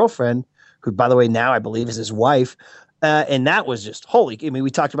of his girlfriend, who, by the way, now I believe is his wife. And that was just we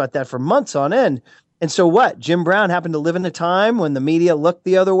talked about that for months on end. And so what? Jim Brown happened to live in a time when the media looked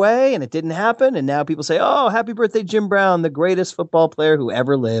the other way and it didn't happen. And now people say, oh, happy birthday, Jim Brown, the greatest football player who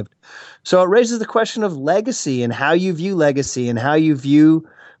ever lived. So it raises the question of legacy and how you view legacy and how you view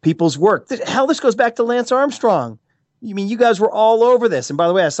people's work. Hell, this goes back to Lance Armstrong. You mean you guys were all over this? And by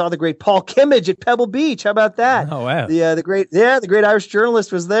the way, I saw the great Paul Kimmage at Pebble Beach. How about that? Oh wow! The great Irish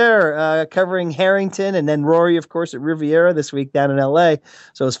journalist was there covering Harrington, and then Rory, of course, at Riviera this week down in L.A.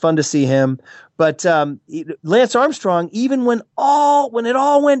 So it was fun to see him. But Lance Armstrong, even when it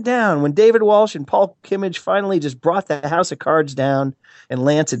all went down, when David Walsh and Paul Kimmage finally just brought the house of cards down, and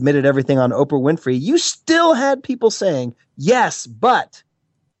Lance admitted everything on Oprah Winfrey, you still had people saying, "Yes, but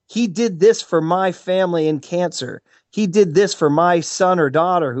he did this for my family and cancer. He did this for my son or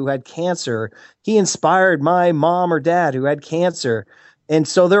daughter who had cancer. He inspired my mom or dad who had cancer." And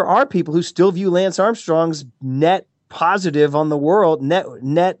so there are people who still view Lance Armstrong's net positive on the world,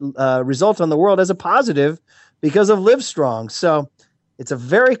 net result on the world as a positive because of Livestrong. So it's a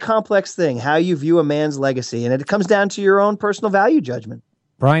very complex thing, how you view a man's legacy. And it comes down to your own personal value judgment.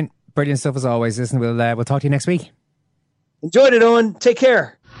 Brian, brilliant stuff as always. Listen, we'll talk to you next week. Enjoyed it, Owen. Take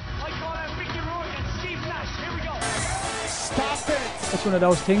care. It's one of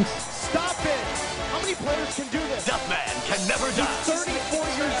those things. Stop it! How many players can do this? That man can never die. He's 34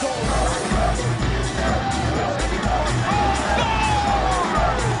 years old.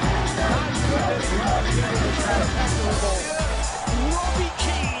 Robbie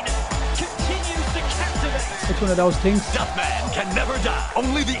Keane continues to captivate. It's one of those things. That man can never die.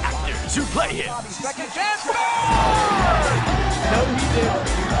 Only the actors who play him. Second chance. No, he didn't.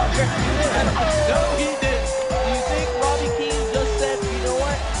 No, he didn't. Do you think Robbie Keane just said, you know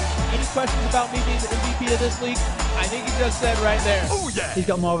what? Any questions about me being the MVP of this league? I think he just said right there. Oh, yeah. He's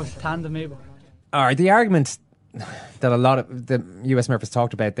got more of a stand than me. All right, the argument that a lot of the US Murph has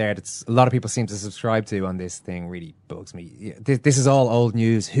talked about there, that a lot of people seem to subscribe to on this thing, really bugs me. This is all old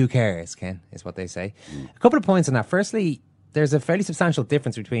news. Who cares, Ken, is what they say. A couple of points on that. Firstly, there's a fairly substantial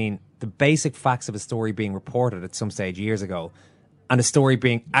difference between the basic facts of a story being reported at some stage years ago and a story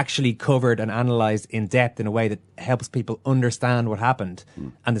being actually covered and analysed in depth in a way that helps people understand what happened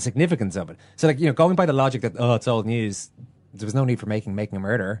and the significance of it. So, going by the logic that, it's old news, there was no need for making a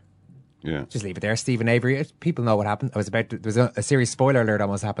murder. Yeah. Just leave it there. Stephen Avery, people know what happened. There was a serious spoiler alert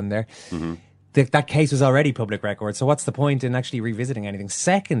almost happened there. Mm-hmm. That case was already public record, so what's the point in actually revisiting anything?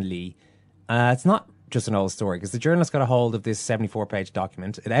 Secondly, it's not just an old story, because the journalist got a hold of this 74-page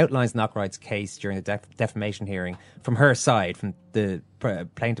document. It outlines Knockright's case during the defamation hearing from her side, from the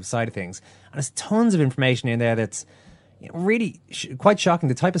plaintiff's side of things. And there's tons of information in there that's really quite shocking.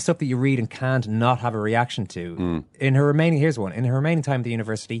 The type of stuff that you read and can't not have a reaction to. Here's one. In her remaining time at the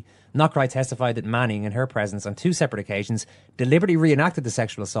university, Knockwright testified that Manning, in her presence on 2 separate occasions, deliberately reenacted the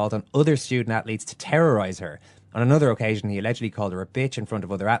sexual assault on other student athletes to terrorise her. On another occasion, he allegedly called her a bitch in front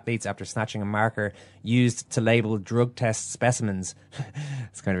of other athletes after snatching a marker used to label drug test specimens,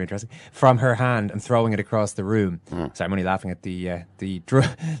 it's kind of interesting, from her hand and throwing it across the room. Sorry, I'm only laughing at the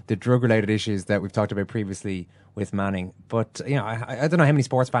drug-related issues that we've talked about previously with Manning. But, I don't know how many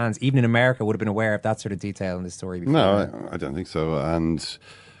sports fans, even in America, would have been aware of that sort of detail in this story before. No, I don't think so. And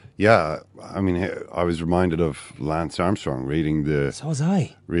Yeah, I mean, I was reminded of Lance Armstrong reading the. So was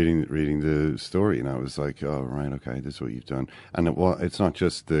I. Reading the story, and I was like, "Oh, right, okay, this is what you've done." And it's not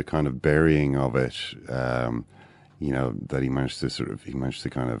just the kind of burying of it, that he managed to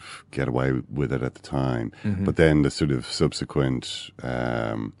kind of get away with it at the time, but then the sort of subsequent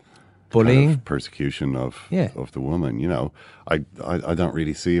bullying, kind of persecution of the woman. I don't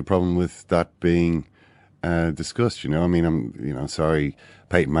really see a problem with that being discussed. I mean, I'm sorry,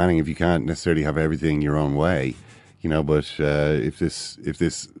 Peyton Manning, if you can't necessarily have everything your own way, but if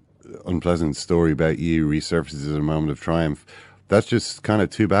this unpleasant story about you resurfaces at a moment of triumph, that's just kind of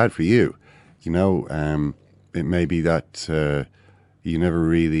too bad for you. It may be that you never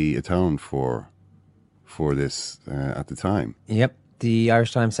really atoned for this at the time. Yep, the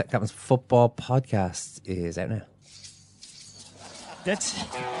Irish Times Second Captain's Football podcast is out now.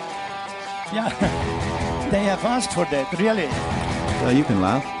 They have asked for that, really. You can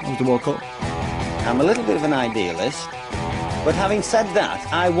laugh. It was the World Cup. I'm a little bit of an idealist, but having said that,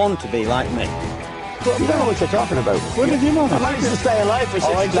 I want to be like me. You don't know what you're talking about. What did you know? I managed to stay alive for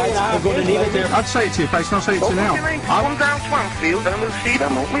 16 lads, I'm going to leave it there. I'd say it to you, face, and I'll say it to you now. Come down Swansfield and we'll see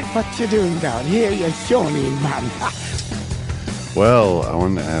them, won't we? What you doing down here, you shawny man?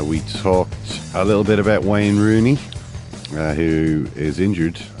 Well, we talked a little bit about Wayne Rooney, who is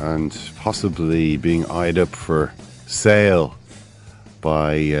injured and possibly being eyed up for sale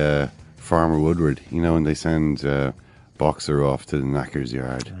by Farmer Woodward, and they send Boxer off to the knacker's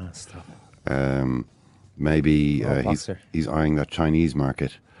yard. Oh, stop. Maybe he's eyeing that Chinese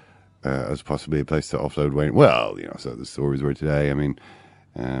market as possibly a place to offload Wayne. Well, so the stories were today. I mean,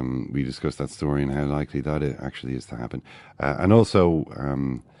 we discussed that story and how likely that it actually is to happen. And also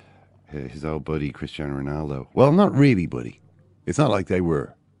his old buddy, Cristiano Ronaldo. Well, not really buddy. It's not like they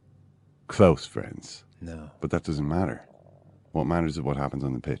were close friends. No. But that doesn't matter. What matters is what happens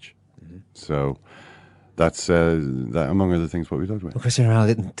on the pitch. So that's, that, among other things, what we talked about. Well, Cristiano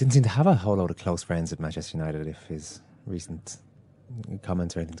Ronaldo didn't seem to have a whole load of close friends at Manchester United, if his recent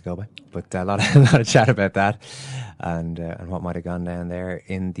comments or anything to go by. But a lot of chat about that and what might have gone down there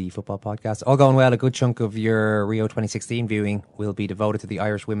in the football podcast. All going well, a good chunk of your Rio 2016 viewing will be devoted to the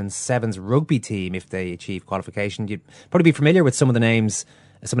Irish women's sevens rugby team if they achieve qualification. You'd probably be familiar with some of the names,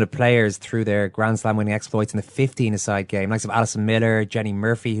 some of the players through their Grand Slam winning exploits in the 15-a-side game, likes of Alison Miller, Jenny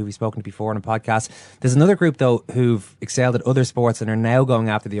Murphy, who we've spoken to before on a podcast. There's another group, though, who've excelled at other sports and are now going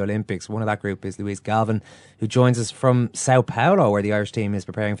after the Olympics. One of that group is Louise Galvin, who joins us from Sao Paulo, where the Irish team is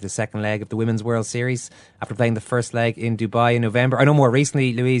preparing for the second leg of the Women's World Series after playing the first leg in Dubai in November. I know more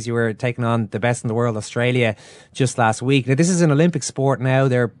recently, Louise, you were taking on the best in the world, Australia, just last week. Now, this is an Olympic sport now.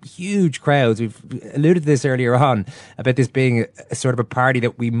 There are huge crowds. We've alluded to this earlier on about this being a sort of a party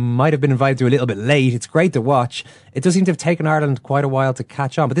that we might have been invited to a little bit late. It's great to watch. It does seem to have taken Ireland quite a while to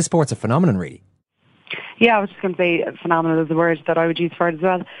catch on, but this sport's a phenomenon, really. Yeah, I was just going to say phenomenal is the word that I would use for it as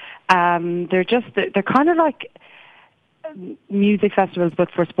well. They're kind of like music festivals, but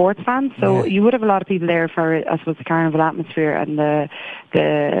for sports fans. So you would have a lot of people there for, I suppose, the carnival atmosphere and the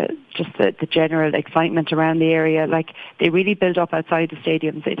general excitement around the area. Like, they really build up outside the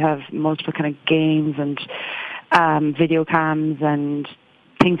stadiums. They'd have multiple kind of games and video cams and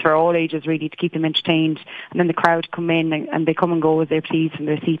things for all ages, really, to keep them entertained. And then the crowd come in and they come and go as they please from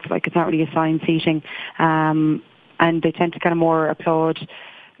their seats. Like, it's not really assigned seating. And they tend to kind of more applaud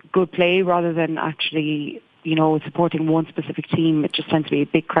good play rather than actually, supporting one specific team. It just tends to be a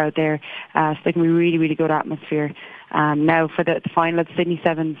big crowd there. So they can be really, really good atmosphere. Now for the final of the Sydney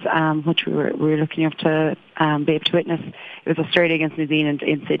Sevens, which we were lucky enough to be able to witness, it was Australia against New Zealand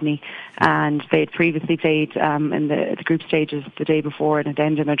in Sydney, and they had previously played in the group stages the day before, and it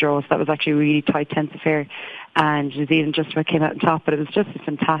ended in a draw. So that was actually a really tight, tense affair, and New Zealand just about came out on top. But it was just a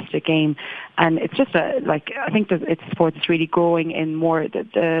fantastic game, and it's just I think that it's a sport that's really growing in more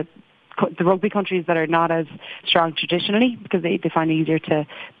the rugby countries that are not as strong traditionally, because they find it easier to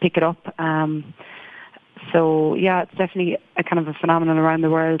pick it up. So yeah, it's definitely a kind of a phenomenon around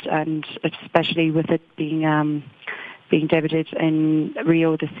the world, and especially with it being debuted in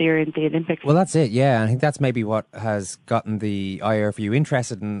Rio this year in the Olympics. Well, that's it, yeah. I think that's maybe what has gotten the IRFU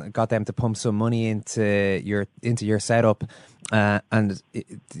interested and got them to pump some money into your setup. And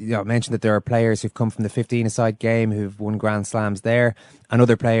I mentioned that there are players who've come from the 15-a-side game who've won Grand Slams there, and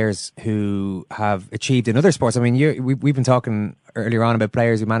other players who have achieved in other sports. I mean, we've been talking earlier on about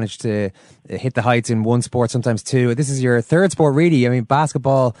players who managed to hit the heights in one sport, sometimes two. This is your third sport, really. I mean,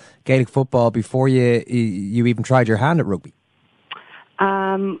 basketball, Gaelic football, before you even tried your hand at rugby.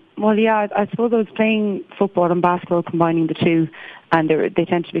 Well, yeah, I suppose I was playing football and basketball, combining the two, and they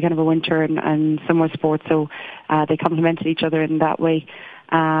tend to be kind of a winter and summer sport, so they complemented each other in that way.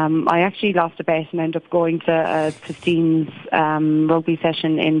 I actually lost a bet and ended up going to a Pt.II's rugby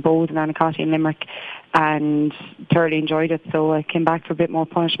session in Bowes and Anacotty in Limerick, and thoroughly enjoyed it. So I came back for a bit more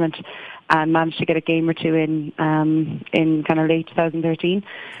punishment and managed to get a game or two in kind of late 2013.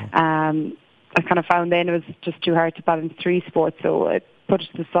 I kind of found then it was just too hard to balance 3 sports, so I put it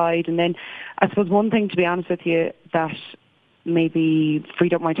to the side. And then I suppose one thing, to be honest with you, that maybe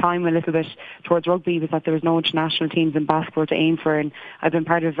freed up my time a little bit towards rugby was that there was no international teams in basketball to aim for, and I've been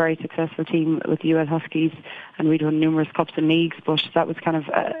part of a very successful team with the UL Huskies, and we'd won numerous cups and leagues, but that was kind of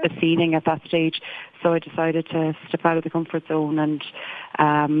a ceiling at that stage. So I decided to step out of the comfort zone and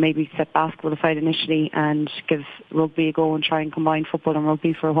maybe set basketball aside initially and give rugby a go and try and combine football and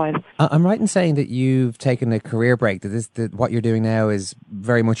rugby for a while. I'm right in saying that you've taken a career break, that what you're doing now is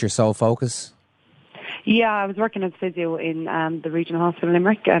very much your sole focus? Yeah, I was working as physio in the regional hospital in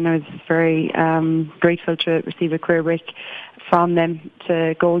Limerick, and I was very grateful to receive a career break from them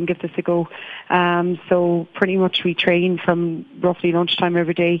to go and give this a go. So pretty much we train from roughly lunchtime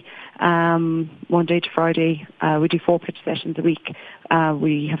every day, Monday to Friday. We do 4 pitch sessions a week.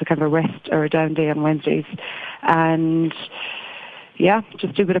 We have a kind of a rest or a down day on Wednesdays. And yeah,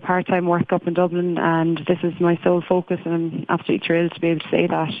 just do a bit of part-time work up in Dublin, and this is my sole focus, and I'm absolutely thrilled to be able to say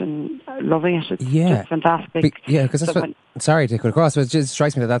that and loving it. It's just fantastic. Because that's sorry to cut across, but it just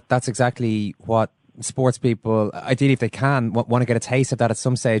strikes me that's exactly what sports people, ideally if they can, want to get a taste of that at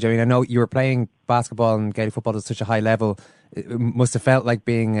some stage. I mean, I know you were playing basketball and Gaelic football at such a high level. It must have felt like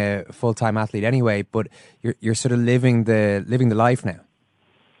being a full-time athlete anyway, but you're sort of living the life now.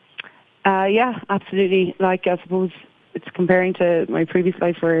 Yeah, absolutely. Like, I suppose it's comparing to my previous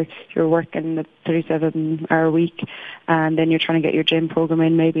life where you're working a 37-hour week and then you're trying to get your gym program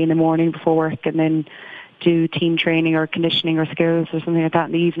in maybe in the morning before work, and then do team training or conditioning or skills or something like that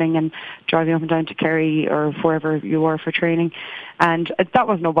in the evening, and driving up and down to Kerry or wherever you were for training. And that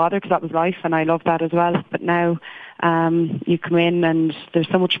was no bother because that was life, and I loved that as well. But now you come in and there's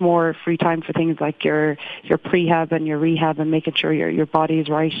so much more free time for things like your prehab and your rehab and making sure your body is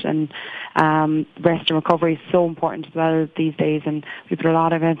right, and rest and recovery is so important as well these days, and we put a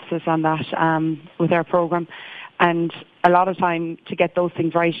lot of emphasis on that with our program. And a lot of time to get those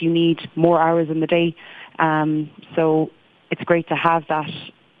things right, you need more hours in the day. So it's great to have that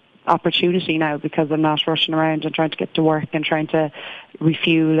opportunity now, because I'm not rushing around and trying to get to work and trying to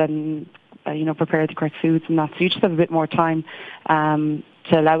refuel and prepare the correct foods and that. So you just have a bit more time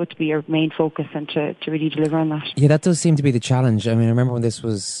to allow it to be your main focus and to really deliver on that. Yeah, that does seem to be the challenge. I mean, I remember when this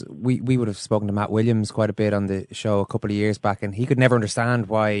was, we would have spoken to Matt Williams quite a bit on the show a couple of years back, and he could never understand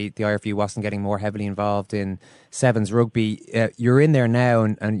why the IRFU wasn't getting more heavily involved in sevens rugby. You're in there now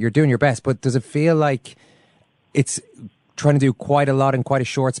and you're doing your best, but does it feel like it's trying to do quite a lot in quite a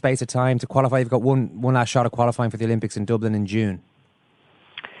short space of time to qualify? You've got one last shot at qualifying for the Olympics in Dublin in June.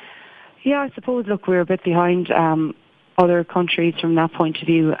 Yeah, I suppose, look, we're a bit behind other countries from that point of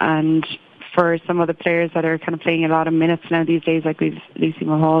view, and for some of the players that are kind of playing a lot of minutes now these days, like we've Lucy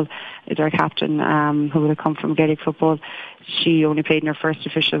Mahal is our captain, who would have come from Gaelic football. She only played in her first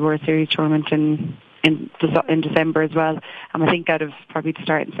official World Series tournament in December as well. And I think out of probably the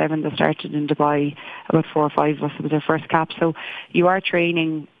starting 7 that started in Dubai, about 4 or 5 of us, it was their first cap. So you are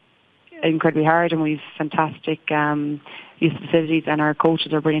training incredibly hard, and we've fantastic youth facilities, and our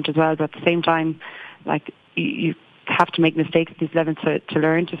coaches are brilliant as well. But at the same time, like, you have to make mistakes at these levels to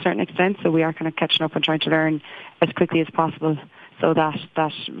learn to a certain extent. So we are kind of catching up and trying to learn as quickly as possible, so that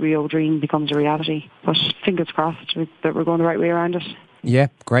Rio dream becomes a reality. But fingers crossed that we're going the right way around it. Yeah,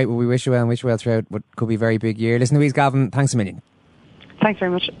 great. Well, we wish you well and wish you well throughout what could be a very big year. Listen, Louise, Galvin, thanks a million. Thanks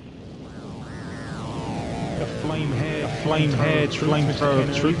very much. A flame head, thrower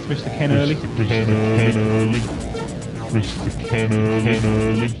of truth, Mr. Ken Early. Mr. Ken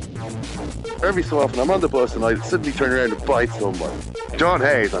Early. Every so often I'm on the bus and I suddenly turn around and bite someone. John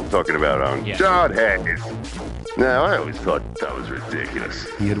Hayes I'm talking about, Owen. Yeah. John Hayes. Now, I always thought that was ridiculous.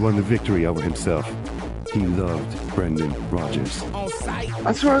 He had won the victory over himself. He loved Brendan Rodgers.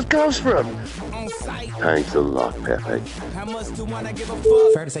 That's where it goes from. Thanks a lot, Pepe.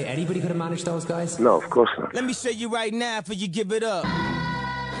 Fair to say anybody could have managed those guys? No, of course not. Let me show you right now before you give it up.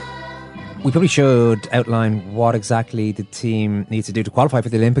 We probably should outline what exactly the team needs to do to qualify for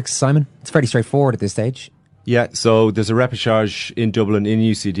the Olympics, Simon. It's fairly straightforward at this stage. Yeah, so there's a repechage in Dublin in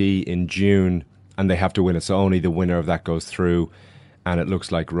UCD in June, and they have to win it. So only the winner of that goes through. And it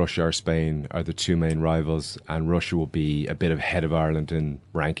looks like Russia or Spain are the two main rivals, and Russia will be a bit ahead of Ireland in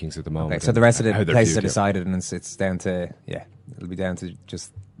rankings at the moment. Okay, so the rest of the places are decided, and it's down to, it'll be down to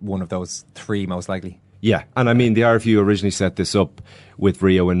just one of those 3 most likely. Yeah, and I mean, the RFU originally set this up with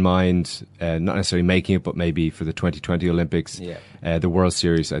Rio in mind, not necessarily making it, but maybe for the 2020 Olympics. Yeah. The World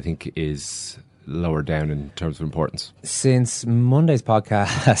Series, I think, is lower down in terms of importance. Since Monday's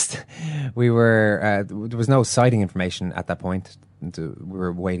podcast, there was no sighting information at that point. We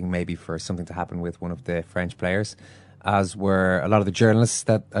were waiting maybe for something to happen with one of the French players, as were a lot of the journalists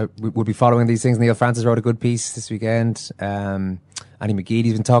that would be following these things. Neil Francis wrote a good piece this weekend. Andy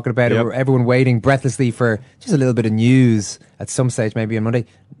McGeady's been talking about it. Everyone waiting breathlessly for just a little bit of news at some stage, maybe on Monday.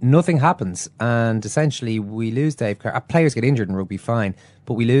 Nothing happens, and essentially we lose Dave Carr. Our players get injured in rugby, fine,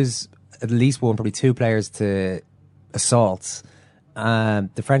 but we lose at least one, probably two players to assaults.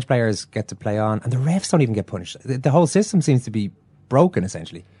 The French players get to play on, and the refs don't even get punished. The whole system seems to be broken,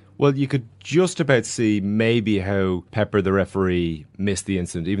 essentially. Well, you could just about see maybe how Pepper, the referee, missed the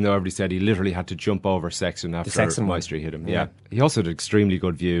incident, even though everybody said he literally had to jump over Sexton after Maestri hit him. Yeah. He also had an extremely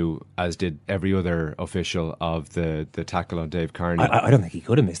good view, as did every other official, of the tackle on Dave Kearney. I don't think he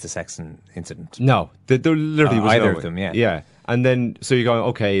could have missed the Sexton incident. No, there literally was either no of them, yeah. Yeah. And then, so you're going,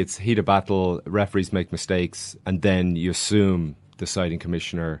 okay, it's heat of battle, referees make mistakes, and then you assume the citing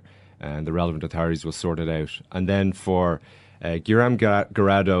commissioner and the relevant authorities will sort it out. And then for Guillaume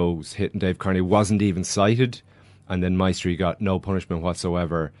Garrado's hit and Dave Kearney wasn't even cited, and then Maestri got no punishment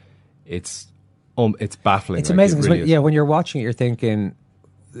whatsoever. It's baffling. It's amazing it because really when you're watching it, you're thinking,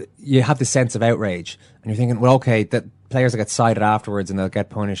 you have this sense of outrage, and you're thinking, well, okay, that players will get cited afterwards and they'll get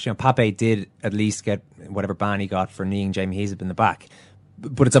punished. Pape did at least get whatever ban he got for kneeing Jamie Heasip in the back,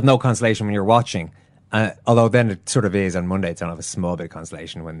 but it's of no consolation when you're watching. Although then it sort of is on Monday, it's only a small bit of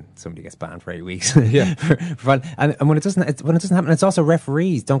consolation when somebody gets banned for 8 weeks. Yeah. and when it doesn't happen, it's also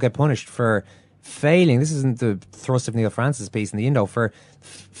referees don't get punished for failing. This isn't the thrust of Neil Francis' piece in the Indo, for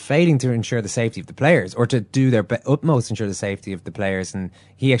failing to ensure the safety of the players, or to do their utmost to ensure the safety of the players. And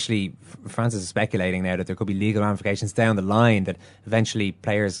Francis is speculating now that there could be legal ramifications down the line, that eventually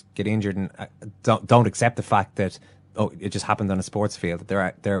players get injured and don't accept the fact that it just happened on a sports field,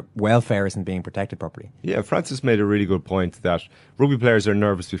 that their welfare isn't being protected properly. Yeah, Francis made a really good point that rugby players are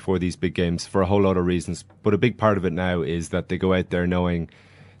nervous before these big games for a whole lot of reasons, but a big part of it now is that they go out there knowing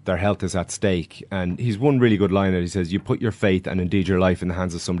their health is at stake. And he's one really good line that he says, you put your faith and indeed your life in the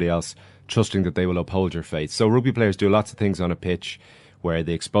hands of somebody else, trusting that they will uphold your faith. So rugby players do lots of things on a pitch where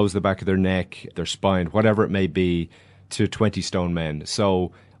they expose the back of their neck, their spine, whatever it may be, to 20 stone men.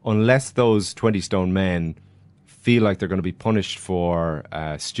 So unless those 20 stone men feel like they're going to be punished for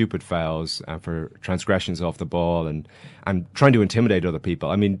stupid fouls and for transgressions off the ball and trying to intimidate other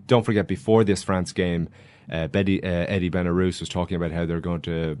people. I mean, don't forget, before this France game, Eddie Benarous was talking about how they're going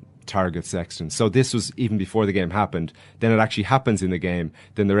to target Sexton. So this was even before the game happened. Then it actually happens in the game.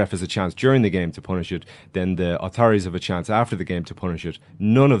 Then the ref has a chance during the game to punish it. Then the authorities have a chance after the game to punish it.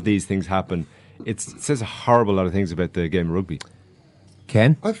 None of these things happen. It says a horrible lot of things about the game of rugby.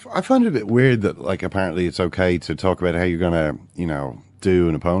 Ken? I find it a bit weird that, like, apparently it's okay to talk about how you're going to, do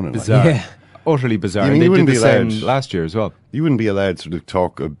an opponent. Bizarre. Yeah. Utterly bizarre. I mean, and they you did wouldn't the be allowed same last year as well. You wouldn't be allowed to sort of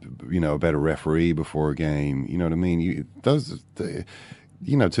talk, about a referee before a game. You know what I mean? To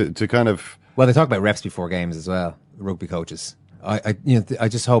kind of... Well, they talk about refs before games as well, rugby coaches. I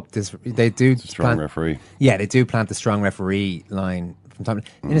just hope they do... Strong referee. Yeah, they do plant the strong referee line from time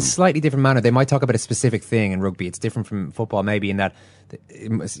in a slightly different manner. They might talk about a specific thing in rugby. It's different from football, maybe, in that,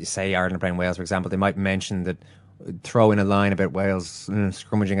 say Ireland are playing Wales, for example, they might mention that, throw in a line about Wales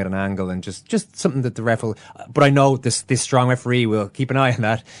scrummaging at an angle, and just something that the ref will... But I know this strong referee will keep an eye on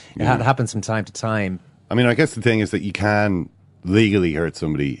that. It happens from time to time. I mean, I guess the thing is that you can legally hurt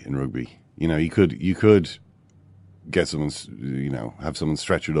somebody in rugby. You could get someone, have someone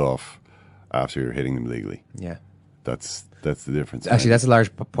stretchered off after you're hitting them legally. Yeah. That's the difference. Actually, that's a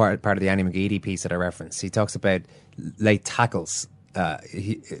large part of the Andy McGeady piece that I referenced. He talks about late tackles.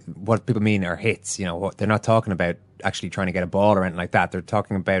 What people mean are hits. They're not talking about actually trying to get a ball or anything like that. They're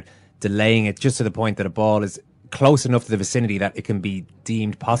talking about delaying it just to the point that a ball is close enough to the vicinity that it can be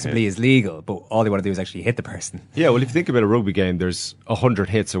deemed possibly as legal, but all they want to do is actually hit the person. Yeah, well, if you think about a rugby game, there's 100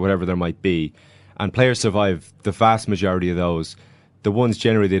 hits or whatever there might be, and players survive the vast majority of those. The ones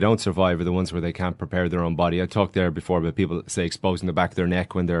generally they don't survive are the ones where they can't prepare their own body. I talked there before about people, say, exposing the back of their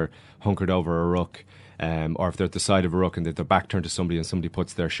neck when they're hunkered over a ruck. Or if they're at the side of a ruck and their back turned to somebody and somebody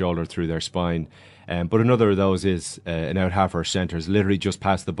puts their shoulder through their spine. But another of those is an out half or centres, literally just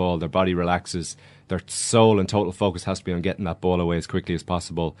past the ball, their body relaxes, their sole and total focus has to be on getting that ball away as quickly as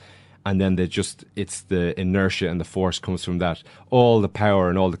possible. And then it's the inertia and the force comes from that. All the power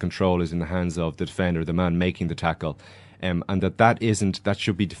and all the control is in the hands of the defender, the man making the tackle. And that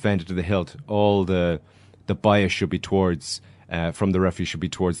should be defended to the hilt. All the bias should be towards from the referee should be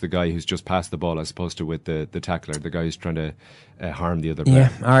towards the guy who's just passed the ball as opposed to with the tackler, the guy who's trying to harm the other player.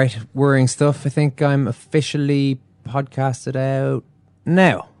 Yeah, all right. Worrying stuff. I think I'm officially podcasted out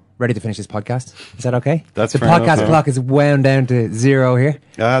now. Ready to finish this podcast. Is that okay? That's the fair podcast enough, clock is wound down to 0 here.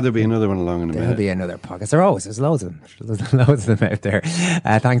 There'll be another one along in a minute. There'll be another podcast. There's loads of them. There's loads of them out there.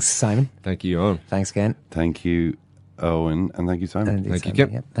 Thanks, Simon. Thank you, Owen. Thanks, Ken. Thank you, Owen, and thank you, Simon. Thank you, Kim.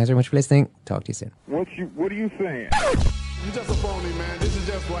 Yep. Thanks very much for listening. Talk to you soon. What are you saying? You just a phony, man. This is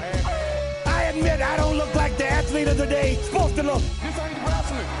just for I admit I don't look like the athlete of the day. Supposed to look. This ain't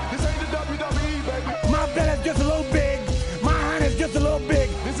wrestling. This ain't the WWE, baby. My belly's just a little big. My hand is just a little big.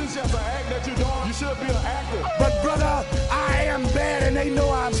 This is just an act that you're doing. You should be an actor. But brother, I am bad and they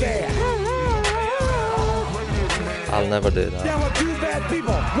know I'm bad. I'll never do that. There were two bad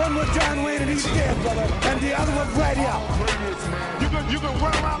people. One was John Wayne and he's dead, brother. And the other was right here. You can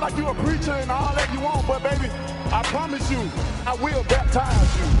run around like you a preacher and all that you want, but baby, I promise you, I will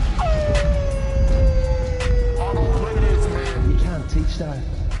baptize you. You can't teach that.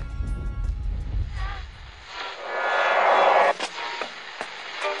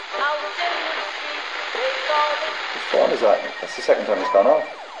 What fun is that? That's the second time it's gone off.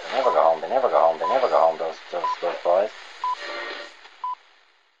 They never go home, they never go home, they never go home, those boys.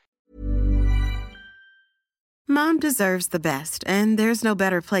 Mom deserves the best, and there's no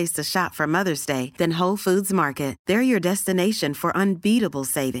better place to shop for Mother's Day than Whole Foods Market. They're your destination for unbeatable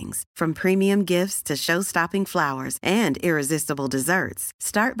savings, from premium gifts to show-stopping flowers and irresistible desserts.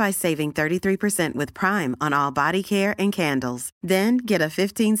 Start by saving 33% with Prime on all body care and candles. Then get a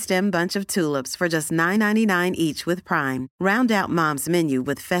 15-stem bunch of tulips for just $9.99 each with Prime. Round out Mom's menu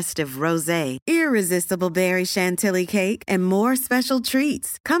with festive rosé, irresistible berry chantilly cake, and more special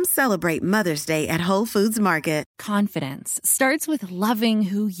treats. Come celebrate Mother's Day at Whole Foods Market. Confidence starts with loving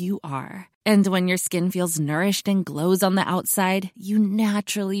who you are. And when your skin feels nourished and glows on the outside, you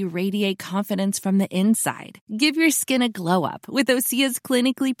naturally radiate confidence from the inside. Give your skin a glow up with Osea's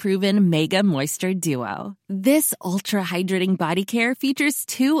clinically proven Mega Moisture Duo. This ultra-hydrating body care features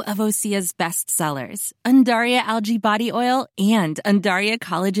 2 of Osea's best sellers, Undaria Algae Body Oil and Undaria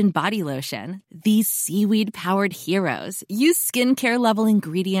Collagen Body Lotion. These seaweed-powered heroes use skincare-level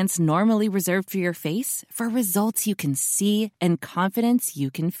ingredients normally reserved for your face for results you can see and confidence you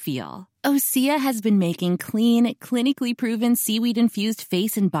can feel. Osea has been making clean, clinically proven seaweed-infused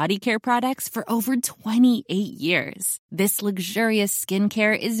face and body care products for over 28 years. This luxurious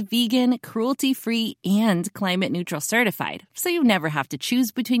skincare is vegan, cruelty-free, and climate-neutral certified, so you never have to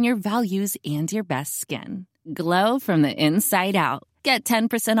choose between your values and your best skin. Glow from the inside out. Get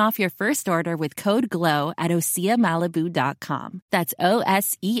 10% off your first order with code GLOW at OseaMalibu.com. That's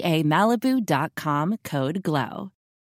OSEA Malibu.com, code GLOW.